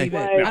 I don't believe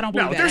like, it. I don't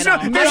believe No, that there's at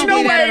no- all. there's I don't no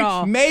believe that way. at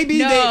all. Maybe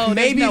No,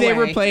 they there's no they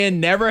were way. playing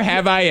Never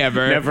Have I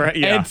Ever. Never-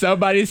 yeah. And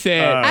somebody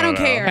said, I don't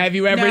care. Have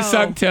you ever No.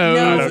 sucked toes?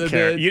 No. I don't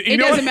care. You It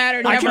know doesn't what? matter.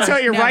 I can Never.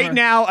 tell you right Never.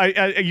 now,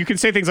 you can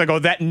say things like, oh,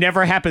 that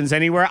never happens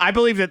anywhere. I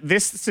believe that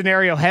this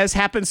scenario has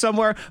happened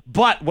somewhere,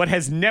 but what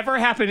has never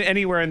happened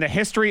anywhere in the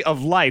history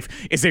of life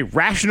is a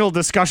rational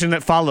discussion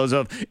that follows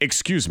of,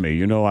 excuse me,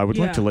 you know, I would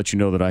like Yeah. to let you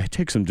know that I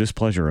take some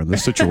displeasure in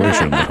this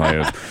situation that I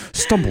have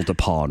stumbled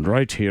upon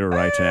right here,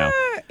 right now.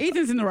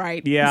 Ethan's in the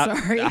right. Yeah. I'm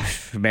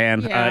sorry.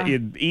 Man, Yeah.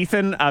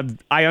 Ethan,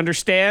 I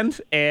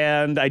understand,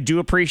 and I do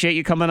appreciate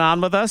you coming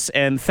on with us,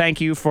 and thank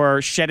you for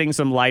shedding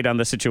some light on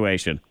the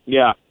situation.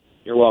 Yeah,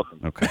 you're welcome.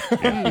 Okay.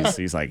 Yeah,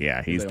 he's like,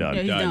 yeah, he's done.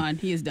 Yeah, he's done.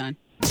 He is done.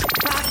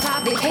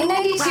 The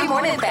K92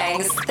 Morning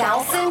Thang's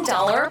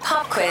 $1,000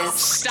 pop quiz.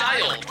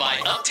 Styled by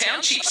Uptown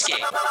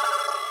Cheapskate.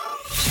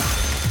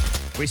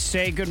 We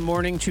say good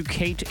morning to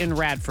Kate in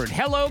Radford.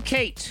 Hello,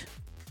 Kate.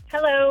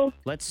 Hello.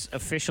 Let's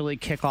officially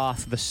kick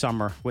off the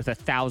summer with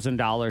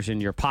 $1,000 in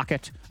your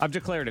pocket. I've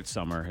declared it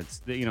summer.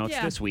 It's it's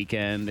Yeah. this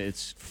weekend.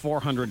 It's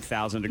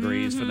 400,000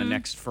 degrees for the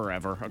next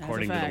forever,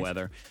 according to the fact.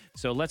 weather.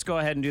 So let's go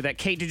ahead and do that.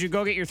 Kate, did you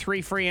go get your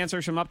 3 free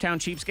answers from Uptown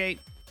Cheapskate?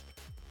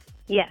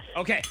 Yes.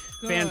 Okay,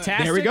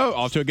 fantastic. There we go.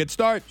 Off to a good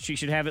start. She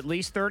should have at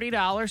least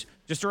 $30.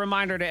 Just a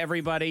reminder to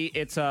everybody,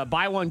 it's a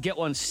buy one, get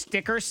one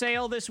sticker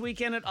sale this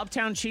weekend at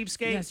Uptown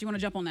Cheapskate. Yes, you want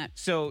to jump on that?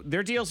 So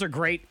their deals are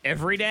great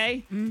every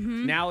day.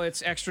 Now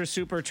it's extra,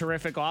 super,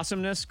 terrific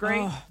awesomeness.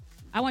 Great. Oh,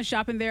 I went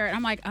shopping there, and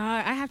I'm like,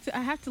 I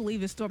have to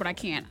leave this store, but I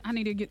can't. I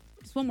need to get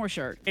just one more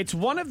shirt. It's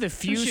one of the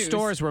few shoes.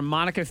 stores where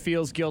Monica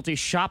feels guilty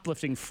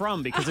shoplifting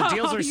from because the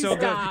deals are you so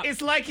stop. good.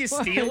 It's like you're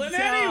stealing Stop.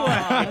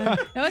 anyway.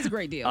 No, it's a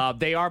great deal.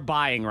 They are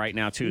buying right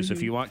now, too. So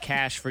if you want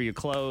cash for your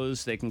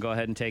clothes, they can go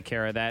ahead and take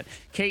care of that.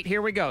 Kate,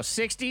 here we go.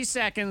 60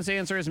 seconds.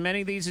 Answer as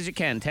many of these as you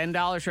can.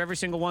 $10 for every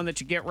single one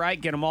that you get right.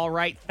 Get them all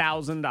right.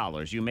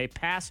 $1,000. You may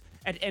pass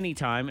at any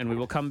time, and we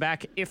will come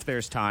back if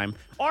there's time.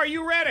 Are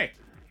you ready?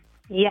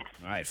 Yes.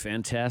 All right,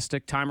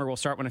 fantastic. Timer will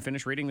start when I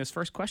finish reading this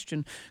first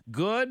question.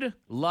 Good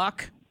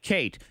luck,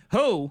 Kate.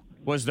 Who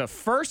was the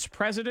first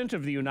president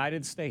of the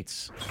United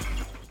States?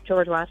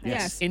 George Washington.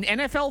 Yes. In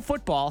NFL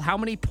football, how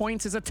many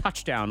points is a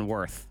touchdown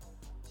worth?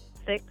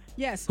 6.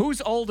 Yes. Who's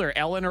older,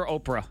 Ellen or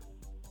Oprah?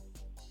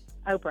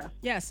 Oprah.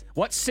 Yes.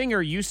 What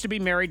singer used to be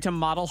married to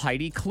model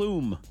Heidi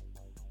Klum?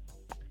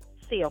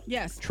 Seal.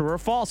 Yes. True or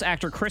false,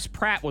 actor Chris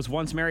Pratt was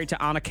once married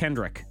to Anna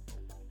Kendrick.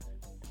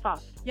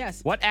 False.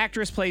 Yes. What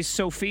actress plays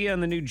Sophia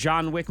in the new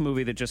John Wick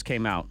movie that just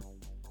came out?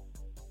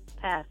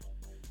 Pass.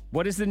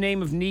 What is the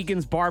name of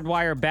Negan's barbed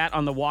wire bat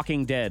on The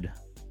Walking Dead?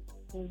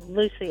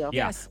 Lucille.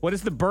 Yeah. Yes. What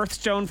is the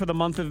birthstone for the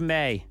month of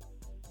May?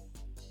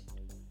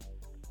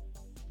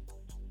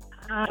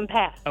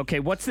 Pass. Okay,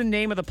 what's the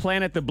name of the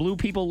planet the blue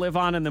people live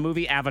on in the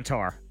movie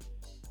Avatar?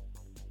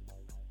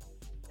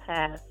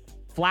 Pass.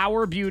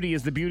 Flower Beauty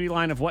is the beauty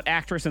line of what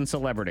actress and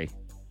celebrity?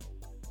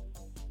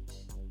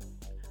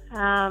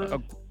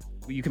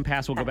 You can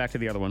pass. We'll go back to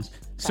the other ones.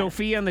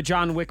 Sophia in the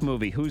John Wick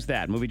movie. Who's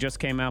that? Movie just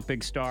came out.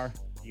 Big star.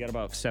 You got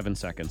about 7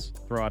 seconds.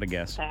 Throw out a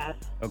guess. Pass.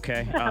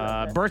 Okay.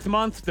 Birth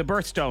month, the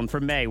birthstone for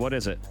May. What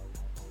is it?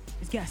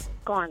 Just guess.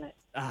 Garnet.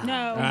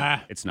 No.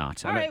 It's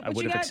not. All right, I what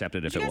would you have got?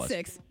 accepted if You it got was.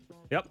 6.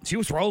 Yep. She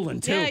was rolling,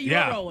 too. Yeah, you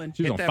were rolling.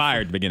 She was on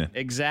fire at the beginning.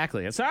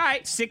 Exactly. It's all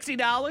right.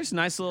 $60.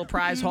 Nice little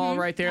prize haul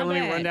right there. Not Let me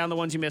bad. run down the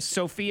ones you missed.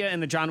 Sophia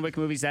in the John Wick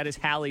movies. That is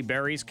Halle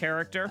Berry's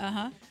character.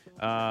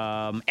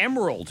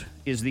 Emerald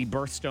is the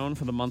birthstone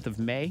for the month of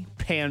May.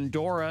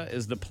 Pandora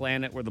is the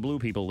planet where the blue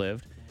people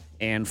lived.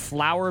 And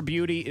Flower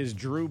Beauty is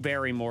Drew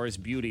Barrymore's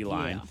beauty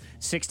line. Yeah.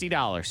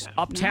 $60.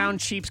 Uptown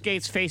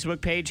Cheapskates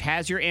Facebook page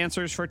has your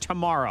answers for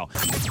tomorrow.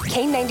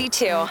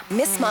 K92,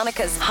 Miss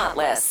Monica's Hot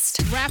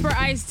List. Rapper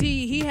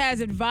Ice-T, he has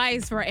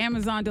advice for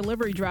Amazon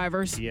delivery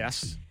drivers.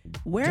 Yes.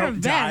 Wear Don't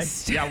a die.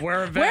 vest. Yeah,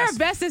 wear a vest. Wear a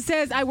vest that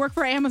says, I work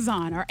for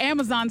Amazon, or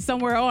Amazon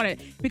somewhere on it.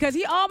 Because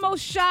he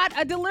almost shot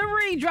a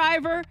delivery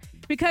driver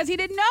because he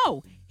didn't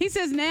know. He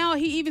says now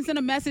he even sent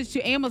a message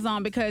to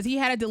Amazon because he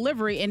had a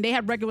delivery and they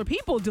have regular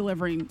people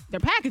delivering their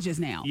packages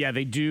now. Yeah,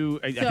 they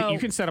do. I think you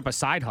can set up a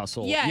side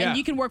hustle. Yeah, and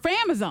you can work for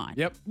Amazon.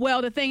 Yep.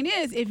 Well, the thing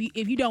is, if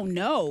you don't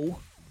know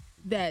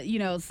that,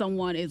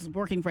 someone is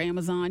working for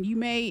Amazon, you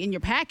may, in your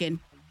packing,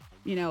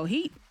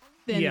 heat,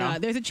 then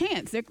there's a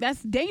chance.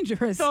 That's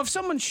dangerous. So if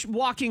someone's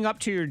walking up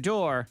to your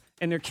door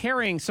and they're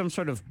carrying some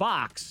sort of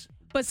box.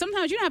 But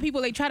sometimes, how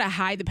people, they try to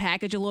hide the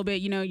package a little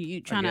bit.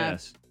 You trying to,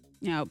 guess.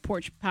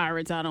 porch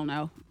pirates, I don't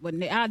know. But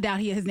I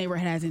doubt his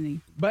neighborhood has any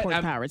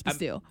porch pirates, but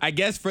still. I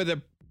guess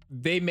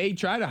they may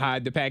try to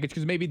hide the package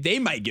because maybe they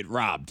might get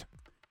robbed.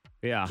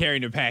 Yeah.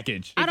 Carrying the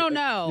package. I don't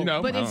know.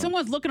 But if I don't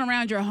someone's looking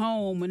around your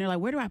home and they're like,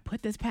 where do I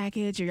put this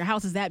package? Or your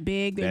house is that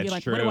big, they'll be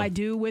That's like, what do true. I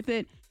do with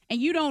it?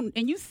 And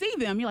you see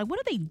them, you're like, what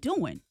are they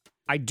doing?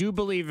 I do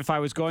believe if I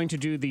was going to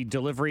do the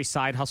delivery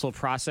side hustle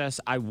process,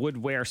 I would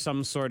wear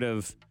some sort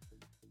of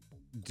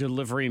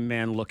delivery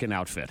man looking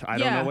outfit. I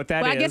don't know what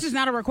that is. I guess it's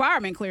not a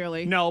requirement,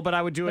 clearly. No, but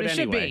I would do But it it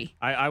should anyway. be.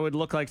 I would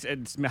look like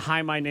it's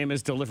hi, my name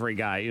is delivery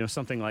guy,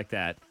 something like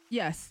that.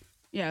 Yes.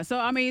 Yeah.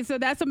 So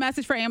that's a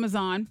message for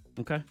Amazon.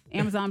 Okay.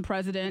 Amazon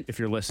president. If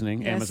you're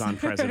listening, Yes. Amazon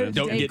president.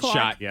 Don't get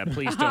shot. Yeah,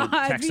 please don't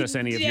text Be us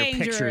any of your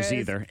pictures dangerous.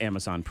 either,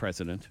 Amazon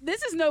president.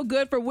 This is no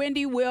good for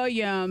Wendy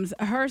Williams.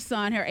 Her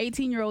son, her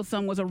 18-year-old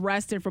son, was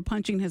arrested for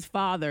punching his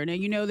father. Now,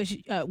 you know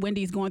that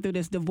Wendy's going through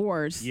this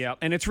divorce. Yeah,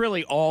 and it's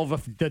really all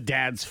the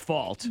dad's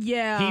fault.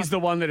 Yeah. He's the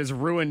one that has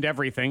ruined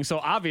everything. So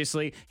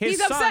obviously, his He's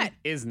son upset.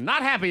 is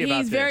not happy about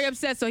this. He's very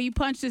upset, so he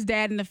punched his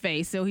dad in the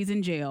face, so he's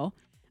in jail.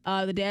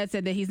 The dad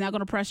said that he's not going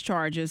to press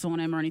charges on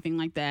him or anything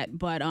like that.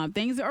 But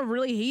things are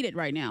really heated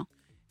right now.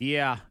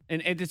 Yeah,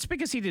 and it's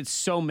because he did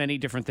so many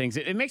different things.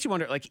 It makes you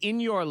wonder, like, in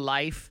your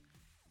life,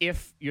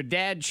 if your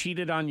dad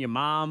cheated on your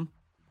mom,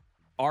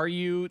 are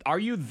you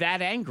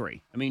that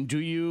angry? I mean, do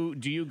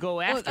you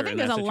go after? I think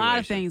there's a lot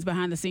of things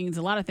behind the scenes,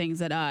 a lot of things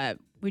that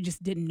we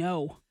just didn't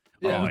know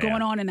was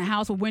going on in the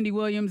house with Wendy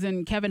Williams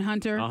and Kevin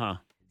Hunter. Uh-huh.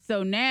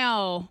 So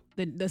now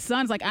the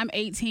son's like, I'm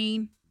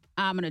 18,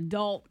 I'm an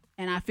adult,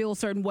 and I feel a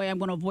certain way. I'm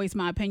going to voice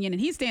my opinion,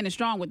 and he's standing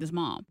strong with his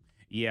mom.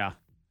 Yeah.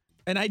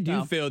 And I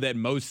do feel that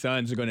most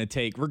sons are going to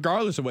take,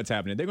 regardless of what's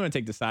happening, they're going to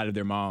take the side of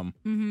their mom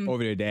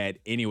over their dad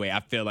anyway. I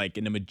feel like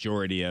in the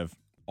majority of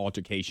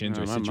altercations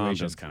or My mom situations.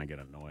 does kind of get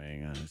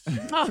annoying.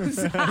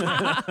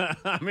 Oh,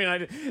 I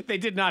mean, they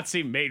did not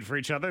seem made for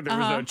each other. There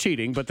was no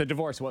cheating, but the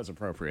divorce was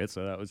appropriate,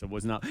 so that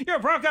was not. You're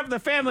broke up with the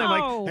family.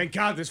 I'm Oh. like, thank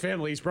God this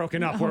family is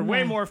broken up. We're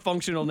way more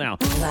functional now.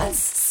 Let's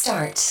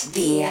start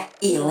the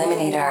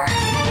Eliminator.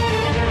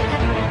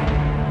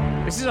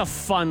 This is a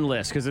fun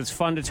list because it's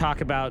fun to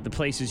talk about the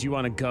places you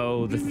want to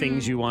go, the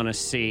things you want to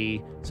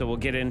see. So we'll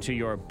get into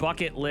your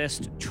bucket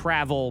list,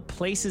 travel,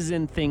 places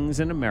and things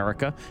in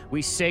America.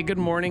 We say good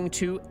morning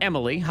to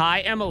Emily.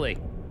 Hi, Emily.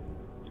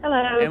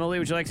 Hello. Emily,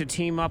 would you like to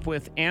team up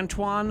with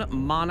Antoine,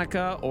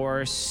 Monica,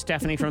 or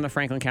Stephanie from the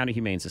Franklin County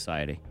Humane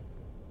Society?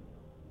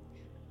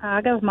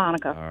 I go with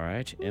Monica. All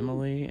right,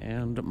 Emily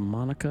and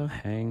Monica,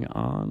 hang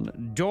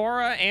on.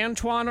 Dora,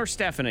 Antoine, or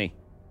Stephanie?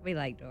 We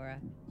like Dora.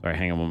 All right,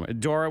 hang on one more.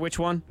 Dora, which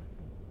one?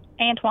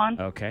 Antoine.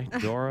 Okay,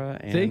 Dora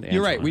and See,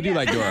 you're right. Antoine. We do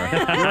like Dora.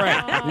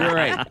 You're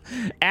right.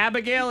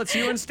 Abigail, it's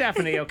you and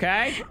Stephanie,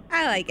 okay?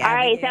 I like All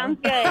right, Abigail. sounds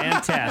good.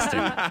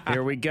 Fantastic.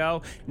 Here we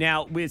go.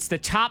 Now, it's the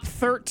top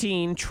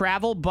 13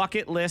 travel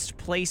bucket list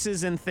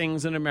places and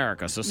things in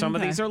America. So some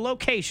of these are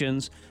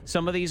locations,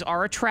 some of these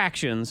are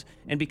attractions,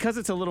 and because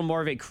it's a little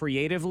more of a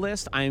creative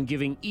list, I am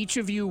giving each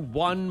of you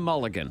one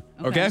mulligan.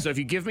 Okay. So if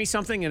you give me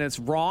something and it's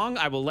wrong,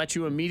 I will let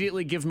you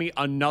immediately give me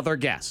another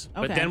guess.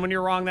 But Okay. then when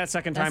you're wrong that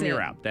second time, That's you're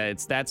it. out.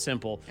 It's that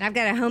simple. And I've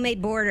got a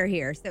homemade border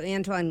here, so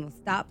Antoine will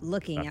stop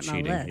looking Stop at my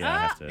cheating. list. Yeah, I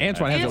have to-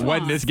 Antoine hasn't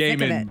won this game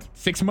Sick of in it.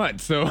 6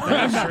 months, so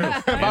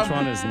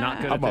Antoine is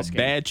not good I'm at a this game.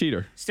 bad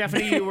cheater.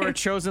 Stephanie, you were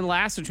chosen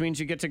last, which means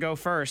you get to go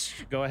first.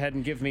 Go ahead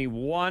and give me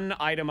one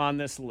item on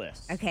this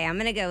list. Okay, I'm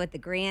going to go with the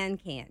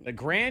Grand Canyon. The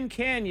Grand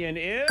Canyon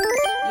is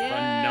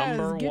Yes, the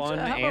number get one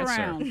your hover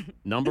answer. around.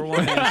 Number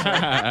one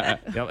answer.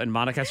 Yep, and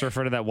Monica has to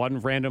refer to that one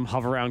random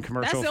hover around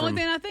commercial That's the only from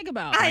thing I think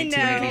about. I know.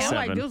 I'm 1987.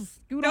 like, just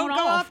scoot Don't on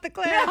go off. off the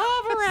cliff. Yeah,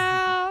 hover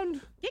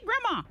around. Get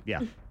grandma.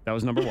 Yeah, that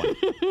was number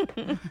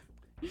one.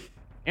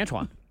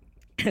 Antoine.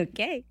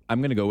 Okay.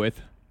 I'm going to go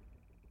with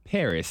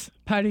Paris.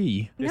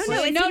 Paris. No, Wait, it's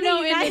no, in no,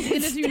 the in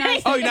United this United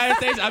States. Oh, United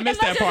States? I missed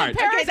that part.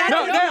 Paris, I No,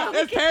 don't know. no,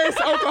 it's Paris,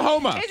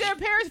 Oklahoma. Is there a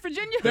Paris,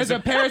 Virginia? There's a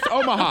Paris,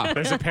 Omaha.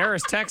 There's a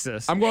Paris,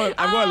 Texas. I'm going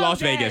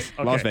Las okay. Vegas.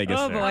 Okay. Las Vegas.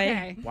 Oh, boy.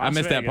 Okay. I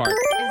missed that part. Is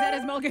that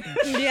his mulligan?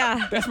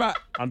 Yeah. That's my.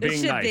 I'm It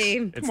being should nice.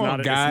 be. It's Come on, not.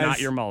 It's guys. not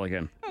your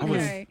mulligan.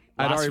 Okay.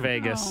 I'd Las already-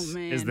 Vegas Oh,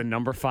 man. is the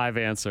number 5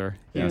 answer.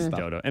 Yeah, Yes, stop.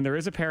 Dodo. And there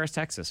is a Paris,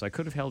 Texas. So I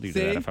could have held you to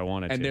See? that if I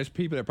wanted And to. there's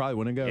people that probably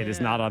want to go. It is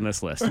not on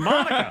this list.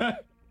 Monica.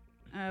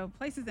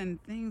 Places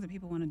and things that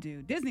people want to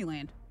do.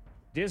 Disneyland.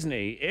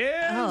 Disney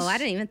is Oh, I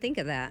didn't even think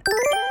of that.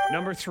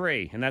 number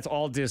 3, and that's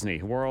all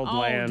Disney. World,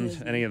 All land,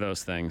 Disney. any of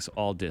those things,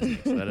 all Disney.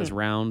 So that is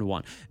round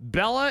 1.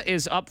 Bella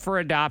is up for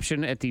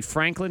adoption at the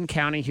Franklin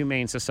County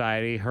Humane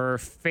Society. Her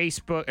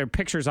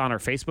pictures on her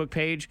Facebook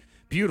page.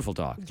 Beautiful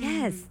dog.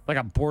 Yes. Like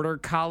a border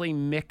collie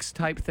mix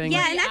type thing.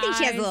 Yeah, and I think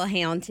she has a eyes. little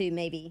hound too,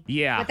 maybe.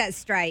 Yeah. With that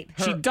stripe.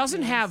 She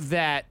doesn't have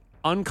that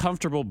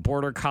uncomfortable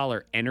border collie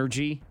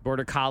energy.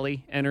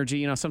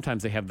 You know,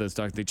 sometimes they have those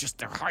dogs.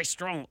 They're high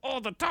strong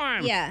all the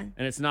time. Yeah.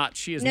 And it's not.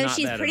 She is No, not.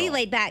 she's that at pretty all.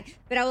 laid back.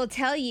 But I will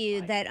tell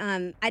you that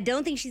I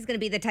don't think she's going to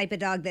be the type of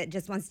dog that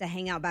just wants to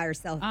hang out by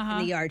herself in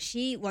the yard.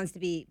 She wants to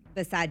be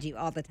beside you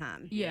all the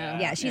time. Yeah.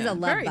 Yeah, she's Yeah. a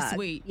love Very bug.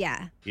 sweet.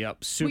 Yeah.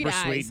 Yep, super Sweet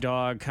sweet eyes.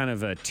 dog, kind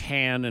of a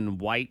tan and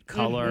white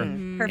color.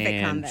 Perfect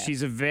and combo.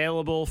 she's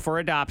available for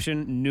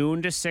adoption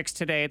noon to 6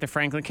 today at the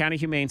Franklin County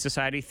Humane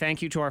Society.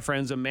 Thank you to our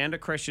friends Amanda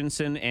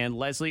Christensen and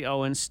Leslie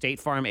Owens, State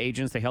Farm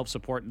agents. They help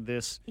support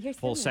this You're so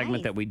whole segment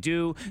nice. that we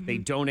do. They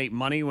donate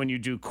money when you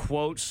do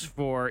quotes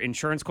for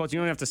insurance quotes. You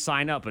don't have to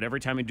sign up, but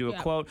every time you do a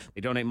quote, they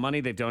donate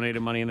money. They've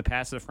donated money in the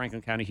past to the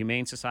Franklin County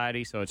Humane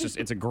Society. So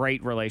it's a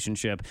great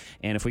relationship.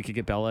 And if we could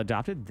get Bella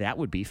adopted, that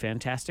would be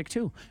fantastic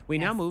too. We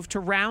now move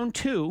to round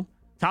 2.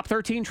 Top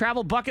 13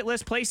 travel bucket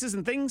list places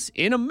and things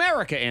in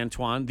America,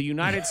 Antoine, the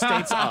United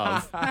States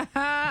of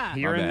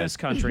here in bad. this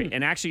country.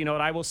 And actually, you know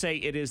what? I will say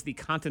it is the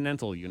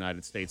continental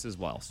United States as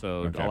well. So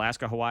Okay.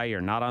 Alaska, Hawaii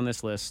are not on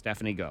this list.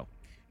 Stephanie, go.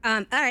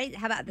 All right.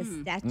 How about the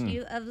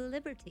Statue of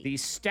Liberty? The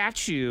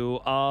Statue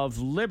of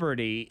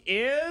Liberty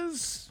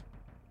is.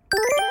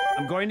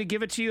 I'm going to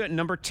give it to you at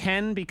number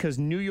 10 because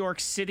New York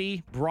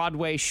City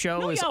Broadway show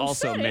New is York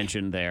also City?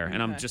 mentioned there.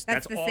 And I'm just,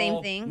 That's that's the all.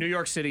 same thing? New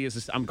York City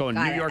is, I'm going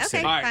Got New it. York Okay.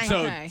 City. All right,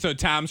 Fine. so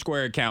Times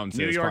Square counts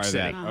New as York part of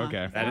City. that.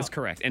 Okay. That is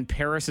correct. And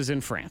Paris is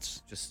in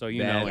France, just so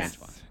you know, That's-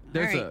 Antoine.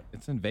 There's All right.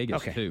 it's in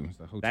Vegas Okay. too. It's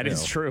a hotel. That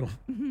is true.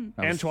 was-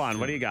 Antoine,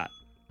 what do you got?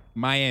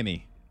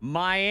 Miami.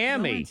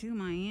 Miami Going to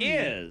Miami.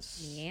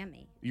 is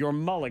Miami. your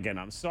mulligan.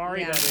 I'm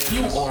sorry, Yeah. that is.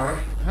 You are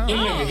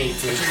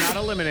eliminated. You're not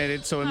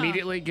eliminated, so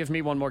immediately give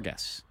me one more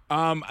guess.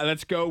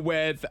 Let's go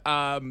with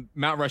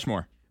Mount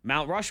Rushmore.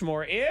 Mount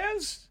Rushmore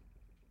is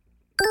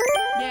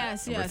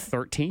Yes, number yes.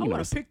 13. I You want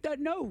wanna to pick that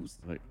nose.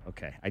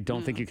 Okay, I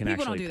don't think you can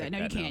People actually don't do that. pick No,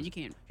 you that can't. nose. You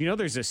can't. You know,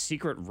 there's a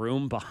secret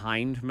room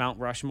behind Mount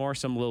Rushmore.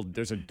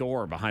 There's a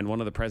door behind one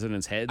of the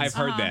president's heads. I've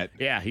heard that.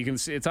 Yeah, you can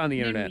see it's on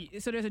the internet.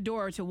 So there's a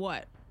door to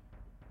what?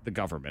 The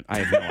government. I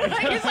have no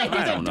idea. It's like I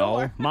there's a don't know.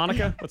 door.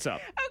 Monica, what's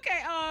up? Okay,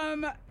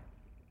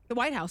 the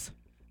White House.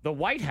 The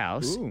White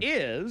House Ooh.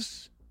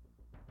 is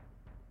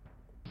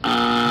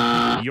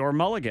your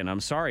mulligan. I'm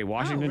sorry.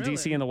 Washington, really?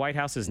 D.C. and the White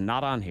House is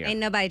not on here. Ain't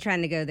nobody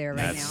trying to go there right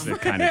That's now.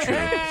 kind of true.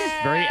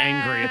 Very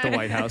angry at the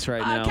White House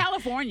right now.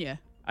 California.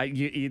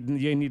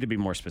 You need to be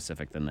more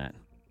specific than that.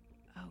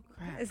 Oh,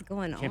 crap. What is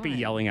going on? Can't be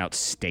yelling out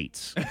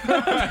states.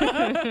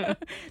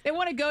 They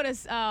want to go to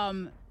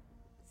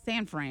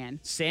San Fran.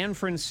 San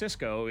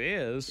Francisco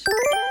is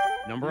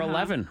number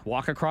 11.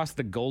 Walk across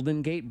the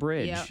Golden Gate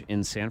Bridge Yep.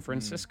 in San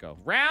Francisco.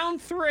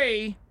 Round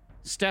 3,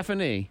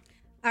 Stephanie.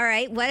 All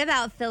right. What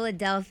about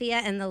Philadelphia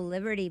and the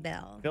Liberty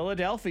Bell?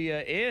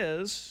 Philadelphia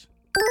is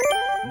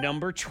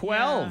number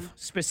 12. Yeah.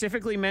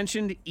 Specifically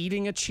mentioned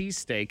eating a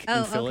cheesesteak Oh, in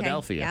okay.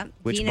 Philadelphia. Yep.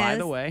 Which, by the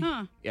Geno's. way,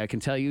 Huh. I can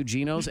tell you,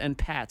 Geno's and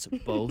Pat's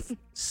both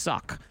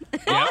suck.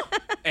 Yep.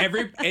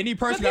 Any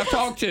person I've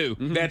talked to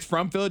that's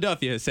from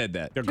Philadelphia has said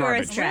that. They're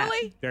Tourist garbage. trap.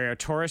 Really? They're a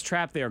tourist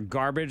trap. They are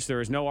garbage.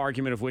 There is no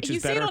argument of which You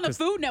is see better. it on the 'cause-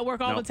 Food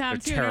Network all No, the time, they're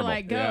too. terrible. They're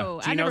like, go.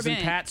 I've never Geno's and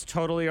been. Pat's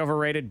totally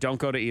overrated. Don't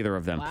go to either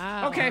of them.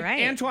 Wow. Okay, All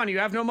right. Antoine, you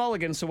have no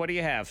mulligan, so what do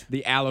you have?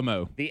 The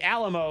Alamo. The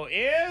Alamo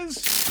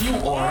is You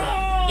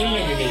are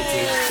eliminated.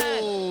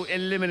 oh,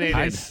 eliminated.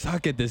 I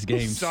suck at this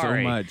game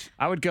Sorry. so much.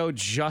 I would go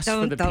just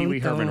for the Pee Wee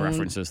Herman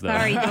references, though.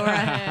 Sorry,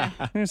 Dora.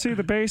 You see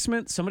the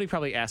basement? Somebody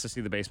probably asks to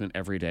see the basement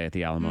every day at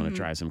the Alamo, and it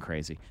drives them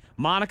crazy.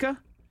 Monica,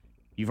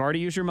 you've already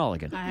used your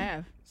mulligan. I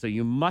have. So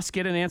you must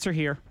get an answer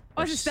here.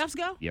 Oh, is it Steph's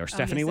go? Yeah, or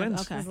Stephanie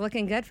wins. Okay. It's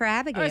looking good for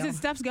Abigail. Or is it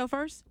Steph's go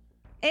first?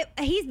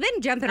 He's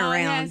been jumping Oh,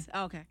 he around. has?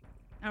 Okay.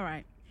 All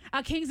right.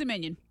 King's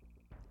Dominion.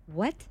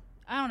 What?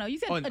 I don't know. You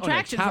said On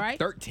attractions, a top right?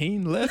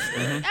 13 list?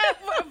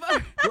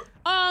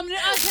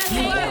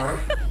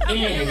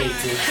 Eliminated.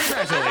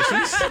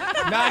 Congratulations.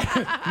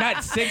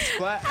 not Six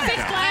Flags. Six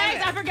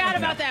Flags. I forgot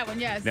about that one.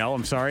 Yes. No,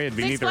 I'm sorry. It'd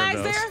be Six neither Flags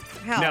of those. there?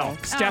 Hell. No,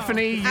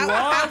 Stephanie, you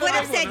I are. would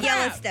have said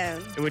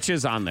Yellowstone. Which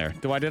is on there.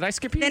 Did I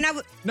skip you? Then I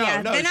would. No,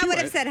 yeah, no, Then I she would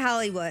have went. said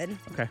Hollywood.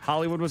 Okay,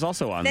 Hollywood was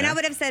also on Then there. I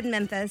would have said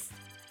Memphis.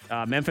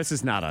 Memphis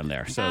is not on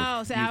there. So,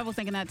 I was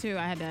thinking that too.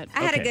 I had that.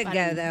 I had a Okay. good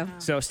go though.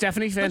 so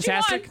Stephanie, you won.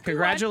 fantastic. You won.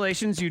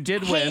 Congratulations. You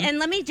did Hey, win. and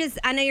let me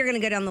I know you're going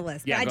to go down the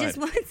list, Yeah, but I go just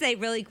ahead. want to say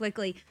really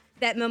quickly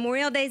that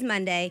Memorial Day is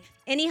Monday.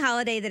 Any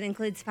holiday that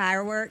includes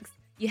fireworks,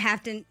 you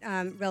have to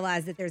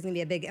realize that there's going to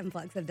be a big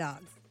influx of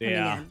dogs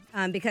coming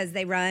in because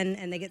they run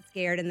and they get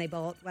scared and they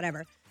bolt,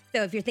 whatever.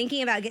 So if you're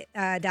thinking about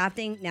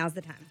adopting, now's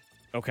the time.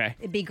 Okay.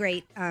 It'd be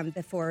great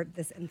before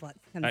this influx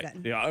comes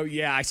in.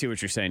 Yeah, I see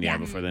what you're saying. Yeah,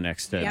 before the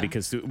next, Yep.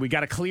 because we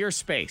got to clear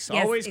space.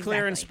 Yes, Always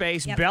clear in exactly.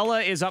 space. Yep.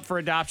 Bella is up for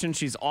adoption.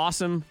 She's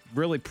awesome.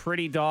 Really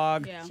pretty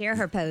dog. Yeah. Share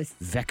her posts.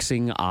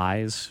 Vexing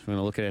eyes. We're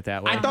gonna look at it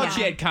that way. I thought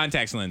she had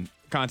contact lens.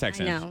 I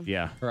know.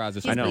 Yeah. Her eyes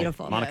are I know.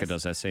 beautiful. Monica Yes.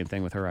 does that same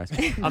thing with her eyes.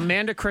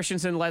 Amanda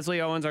Christensen, Leslie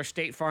Owens, our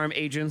State Farm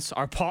agents,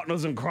 our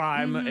partners in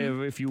crime,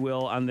 if you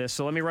will, on this.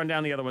 So let me run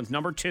down the other ones.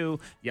 Number 2,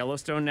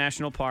 Yellowstone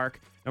National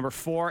Park. Number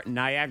 4,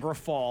 Niagara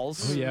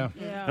Falls. Oh, yeah.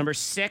 Number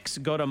 6,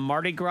 go to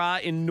Mardi Gras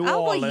in New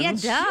Oh, well,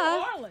 Orleans. yeah,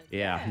 duh.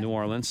 Yeah, New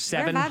Orleans.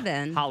 Where 7, have I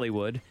been?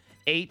 Hollywood.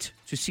 8,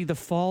 to see the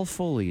fall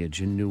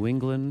foliage in New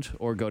England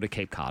or go to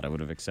Cape Cod. I would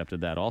have accepted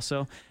that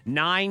also.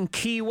 9,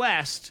 Key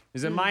West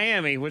is in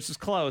Miami, which is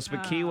close,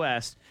 but Key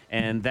West.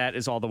 And that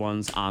is all the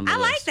ones on the I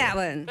list. like that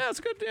one. Yeah, it's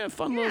a good,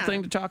 fun little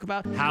thing to talk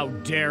about. How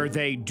dare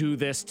they do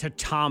this to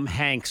Tom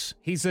Hanks?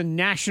 He's a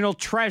national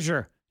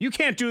treasure. You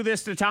can't do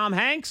this to Tom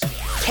Hanks.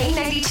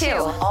 K92,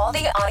 all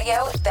the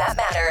audio that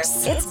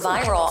matters. It's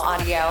viral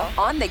audio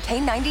on the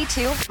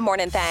K92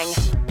 Morning Thang.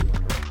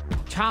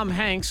 Tom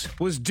Hanks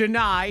was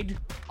denied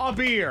a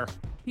beer.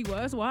 He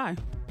was? Why?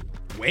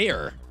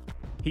 Where?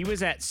 He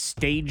was at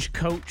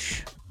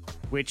Stagecoach,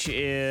 which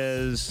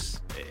it's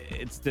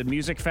the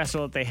music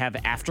festival that they have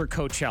after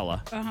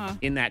Coachella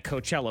in that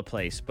Coachella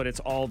place, but it's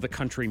all the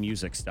country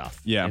music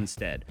stuff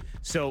instead.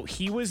 So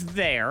he was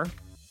there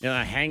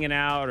hanging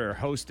out or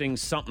hosting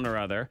something or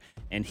other,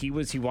 and he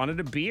wanted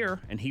a beer,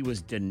 and he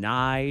was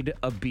denied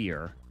a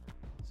beer.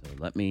 So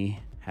let me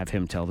have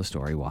him tell the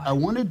story why. I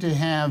wanted to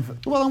have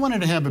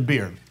a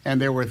beer. And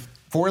there were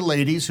 4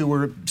 ladies who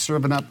were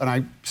serving up, and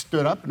I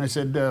stood up and I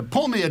said,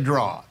 pull me a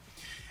draw.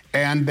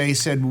 And they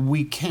said,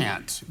 we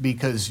can't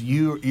because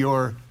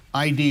your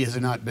ID has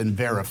not been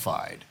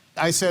verified.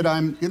 I said,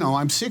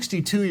 I'm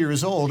 62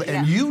 years old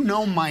and you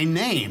know my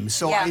name,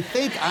 so I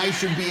think I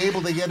should be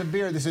able to get a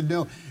beer. They said,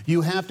 no,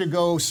 you have to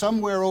go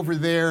somewhere over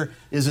there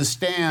is a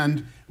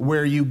stand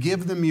where you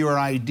give them your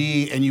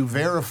ID and you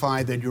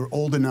verify that you're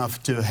old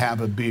enough to have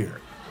a beer.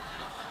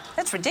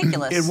 That's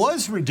ridiculous. It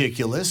was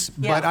ridiculous,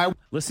 but I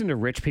listen to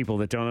rich people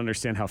that don't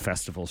understand how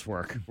festivals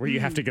work, where you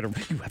have to get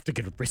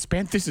a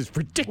wristband. This is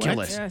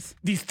ridiculous. Yes.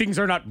 These things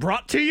are not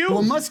brought to you.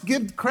 Well, must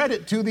give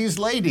credit to these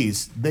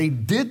ladies. They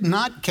did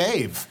not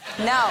cave.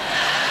 No.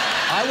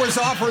 I was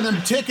offering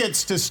them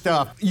tickets to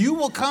stuff. You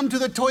will come to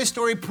the Toy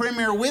Story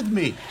premiere with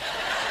me.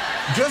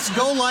 Just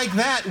go like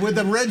that with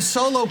a red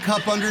Solo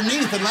cup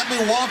underneath and let me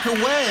walk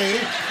away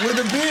with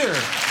a beer.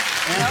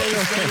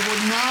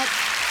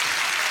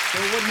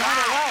 And they would not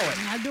allow it.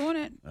 I'm not doing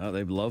it. Oh,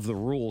 they love the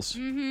rules.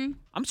 Mm-hmm.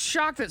 I'm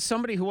shocked that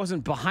somebody who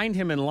wasn't behind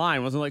him in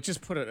line wasn't like,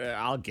 just put it,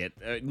 I'll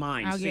get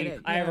mine. I'll See, get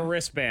it, I have a yeah.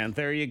 wristband.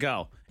 There you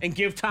go. And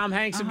give Tom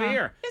Hanks a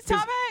beer. It's Tom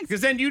Hanks.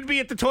 Because then you'd be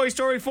at the Toy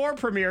Story 4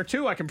 premiere,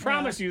 too. I can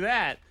promise you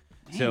that.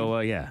 So,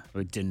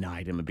 we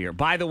denied him a beer.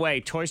 By the way,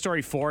 Toy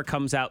Story 4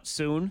 comes out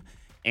soon.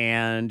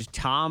 And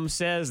Tom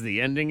says the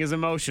ending is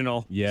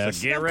emotional. Yes.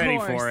 So get ready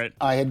for it.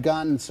 I had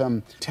gotten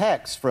some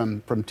texts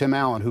from Tim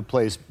Allen, who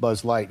plays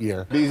Buzz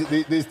Lightyear.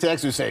 These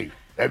texts are saying,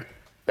 have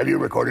you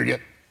recorded yet?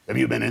 Have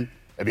you been in?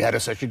 Have you had a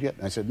session yet?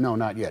 And I said, no,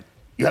 not yet.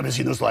 You haven't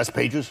seen those last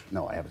pages?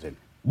 No, I haven't seen.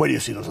 When do you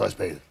see those last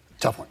pages?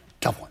 Tough one.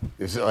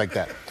 It's like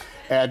that.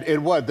 And it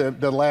was,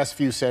 the last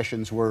few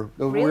sessions were,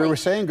 we were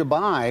saying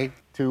goodbye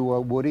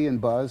to Woody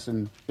and Buzz,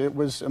 and it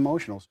was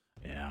emotional.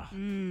 Yeah.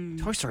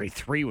 Toy Story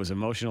 3 was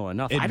emotional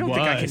enough. It I don't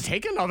think I can was.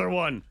 take another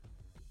one.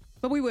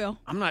 But we will.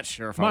 I'm not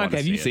sure if I want Monica, to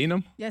have see you it. seen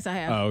them? Yes, I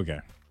have. Oh, okay.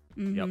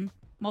 Yep.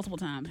 Multiple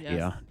times, yes.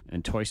 Yeah,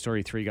 and Toy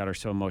Story 3 got her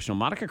so emotional.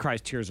 Monica cries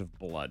tears of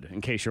blood,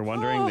 in case you're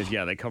wondering.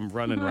 They come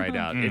running right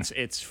out.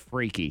 It's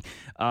freaky.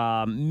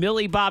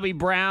 Millie Bobby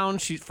Brown,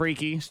 she's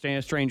freaky.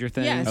 Stranger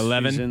Things. Yes.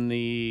 11. She's in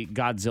the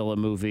Godzilla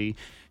movie.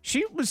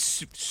 She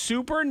was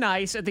super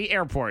nice at the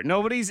airport.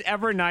 Nobody's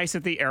ever nice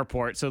at the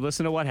airport, so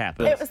listen to what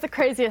happened. It was the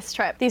craziest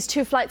trip. These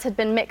two flights had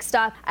been mixed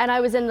up, and I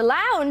was in the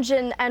lounge,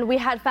 and we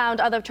had found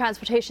other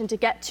transportation to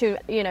get to,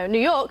 New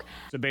York.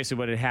 So basically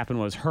what had happened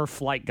was her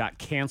flight got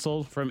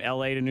canceled from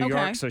L.A. to New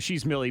York, so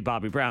she's Millie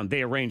Bobby Brown.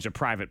 They arranged a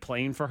private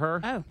plane for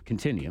her. Oh.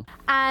 Continue.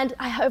 And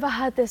I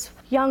overheard this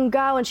young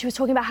girl, and she was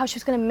talking about how she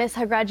was going to miss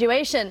her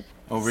graduation.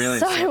 Oh, really?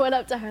 So I went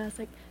up to her, and I was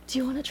like, do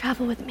you want to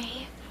travel with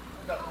me?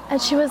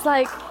 And she was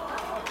like,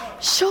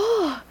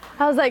 sure.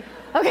 I was like,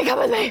 okay, come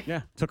with me.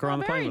 Yeah, took her on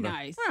the plane with her.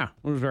 Nice. Yeah,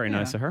 it was very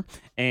nice of her.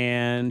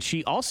 And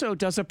she also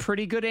does a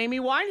pretty good Amy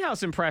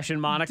Winehouse impression,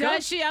 Monica.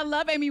 Does she? I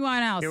love Amy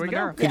Winehouse. Here we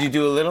go. Could you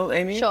do a little,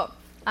 Amy? Sure.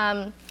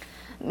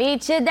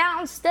 Meet you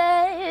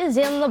downstairs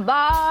in the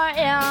bar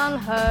and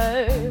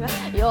her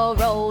your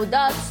rolled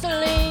up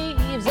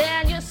sleeves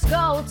and your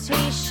skull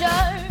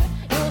t-shirt.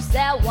 You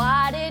said,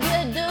 what did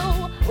you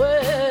do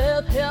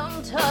with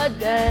him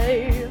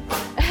today?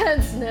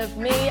 And sniff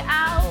me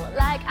out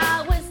like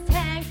I was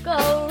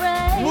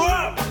Tanqueray.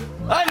 Whoa!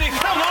 I mean,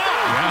 come on!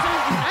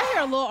 I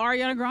hear a little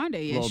Ariana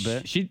Grande-ish. A little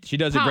bit. She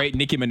does a great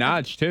Nicki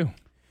Minaj, too.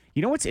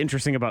 You know what's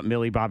interesting about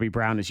Millie Bobby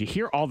Brown is you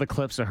hear all the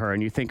clips of her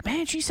and you think,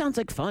 man, she sounds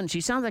like fun. She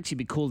sounds like she'd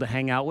be cool to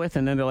hang out with.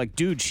 And then they're like,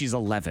 dude, she's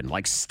 11.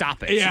 Like,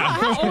 stop it. Yeah.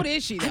 How old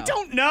is she, though? I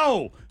don't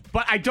know.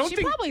 But I don't she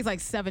think... probably is like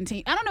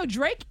 17. I don't know.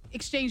 Drake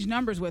exchanged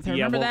numbers with her.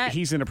 Yeah, Remember well, that?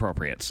 he's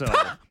inappropriate, so...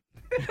 Yeah,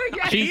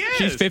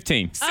 She's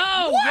 15.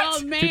 Oh, What?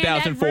 well, man.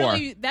 2004.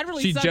 That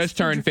really She sucks just for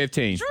turned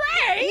 15.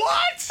 Drake!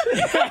 What?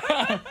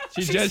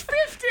 She's 15.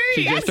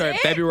 She just turned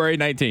February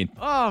 19th.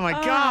 Oh, my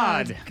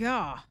God. Oh,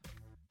 God.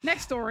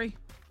 Next story.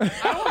 I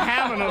don't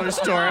have another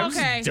story. I'm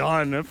Okay. just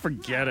done.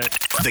 Forget it.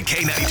 The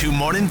K92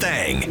 Morning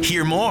Thang.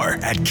 Hear more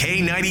at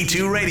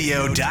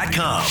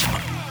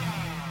K92Radio.com.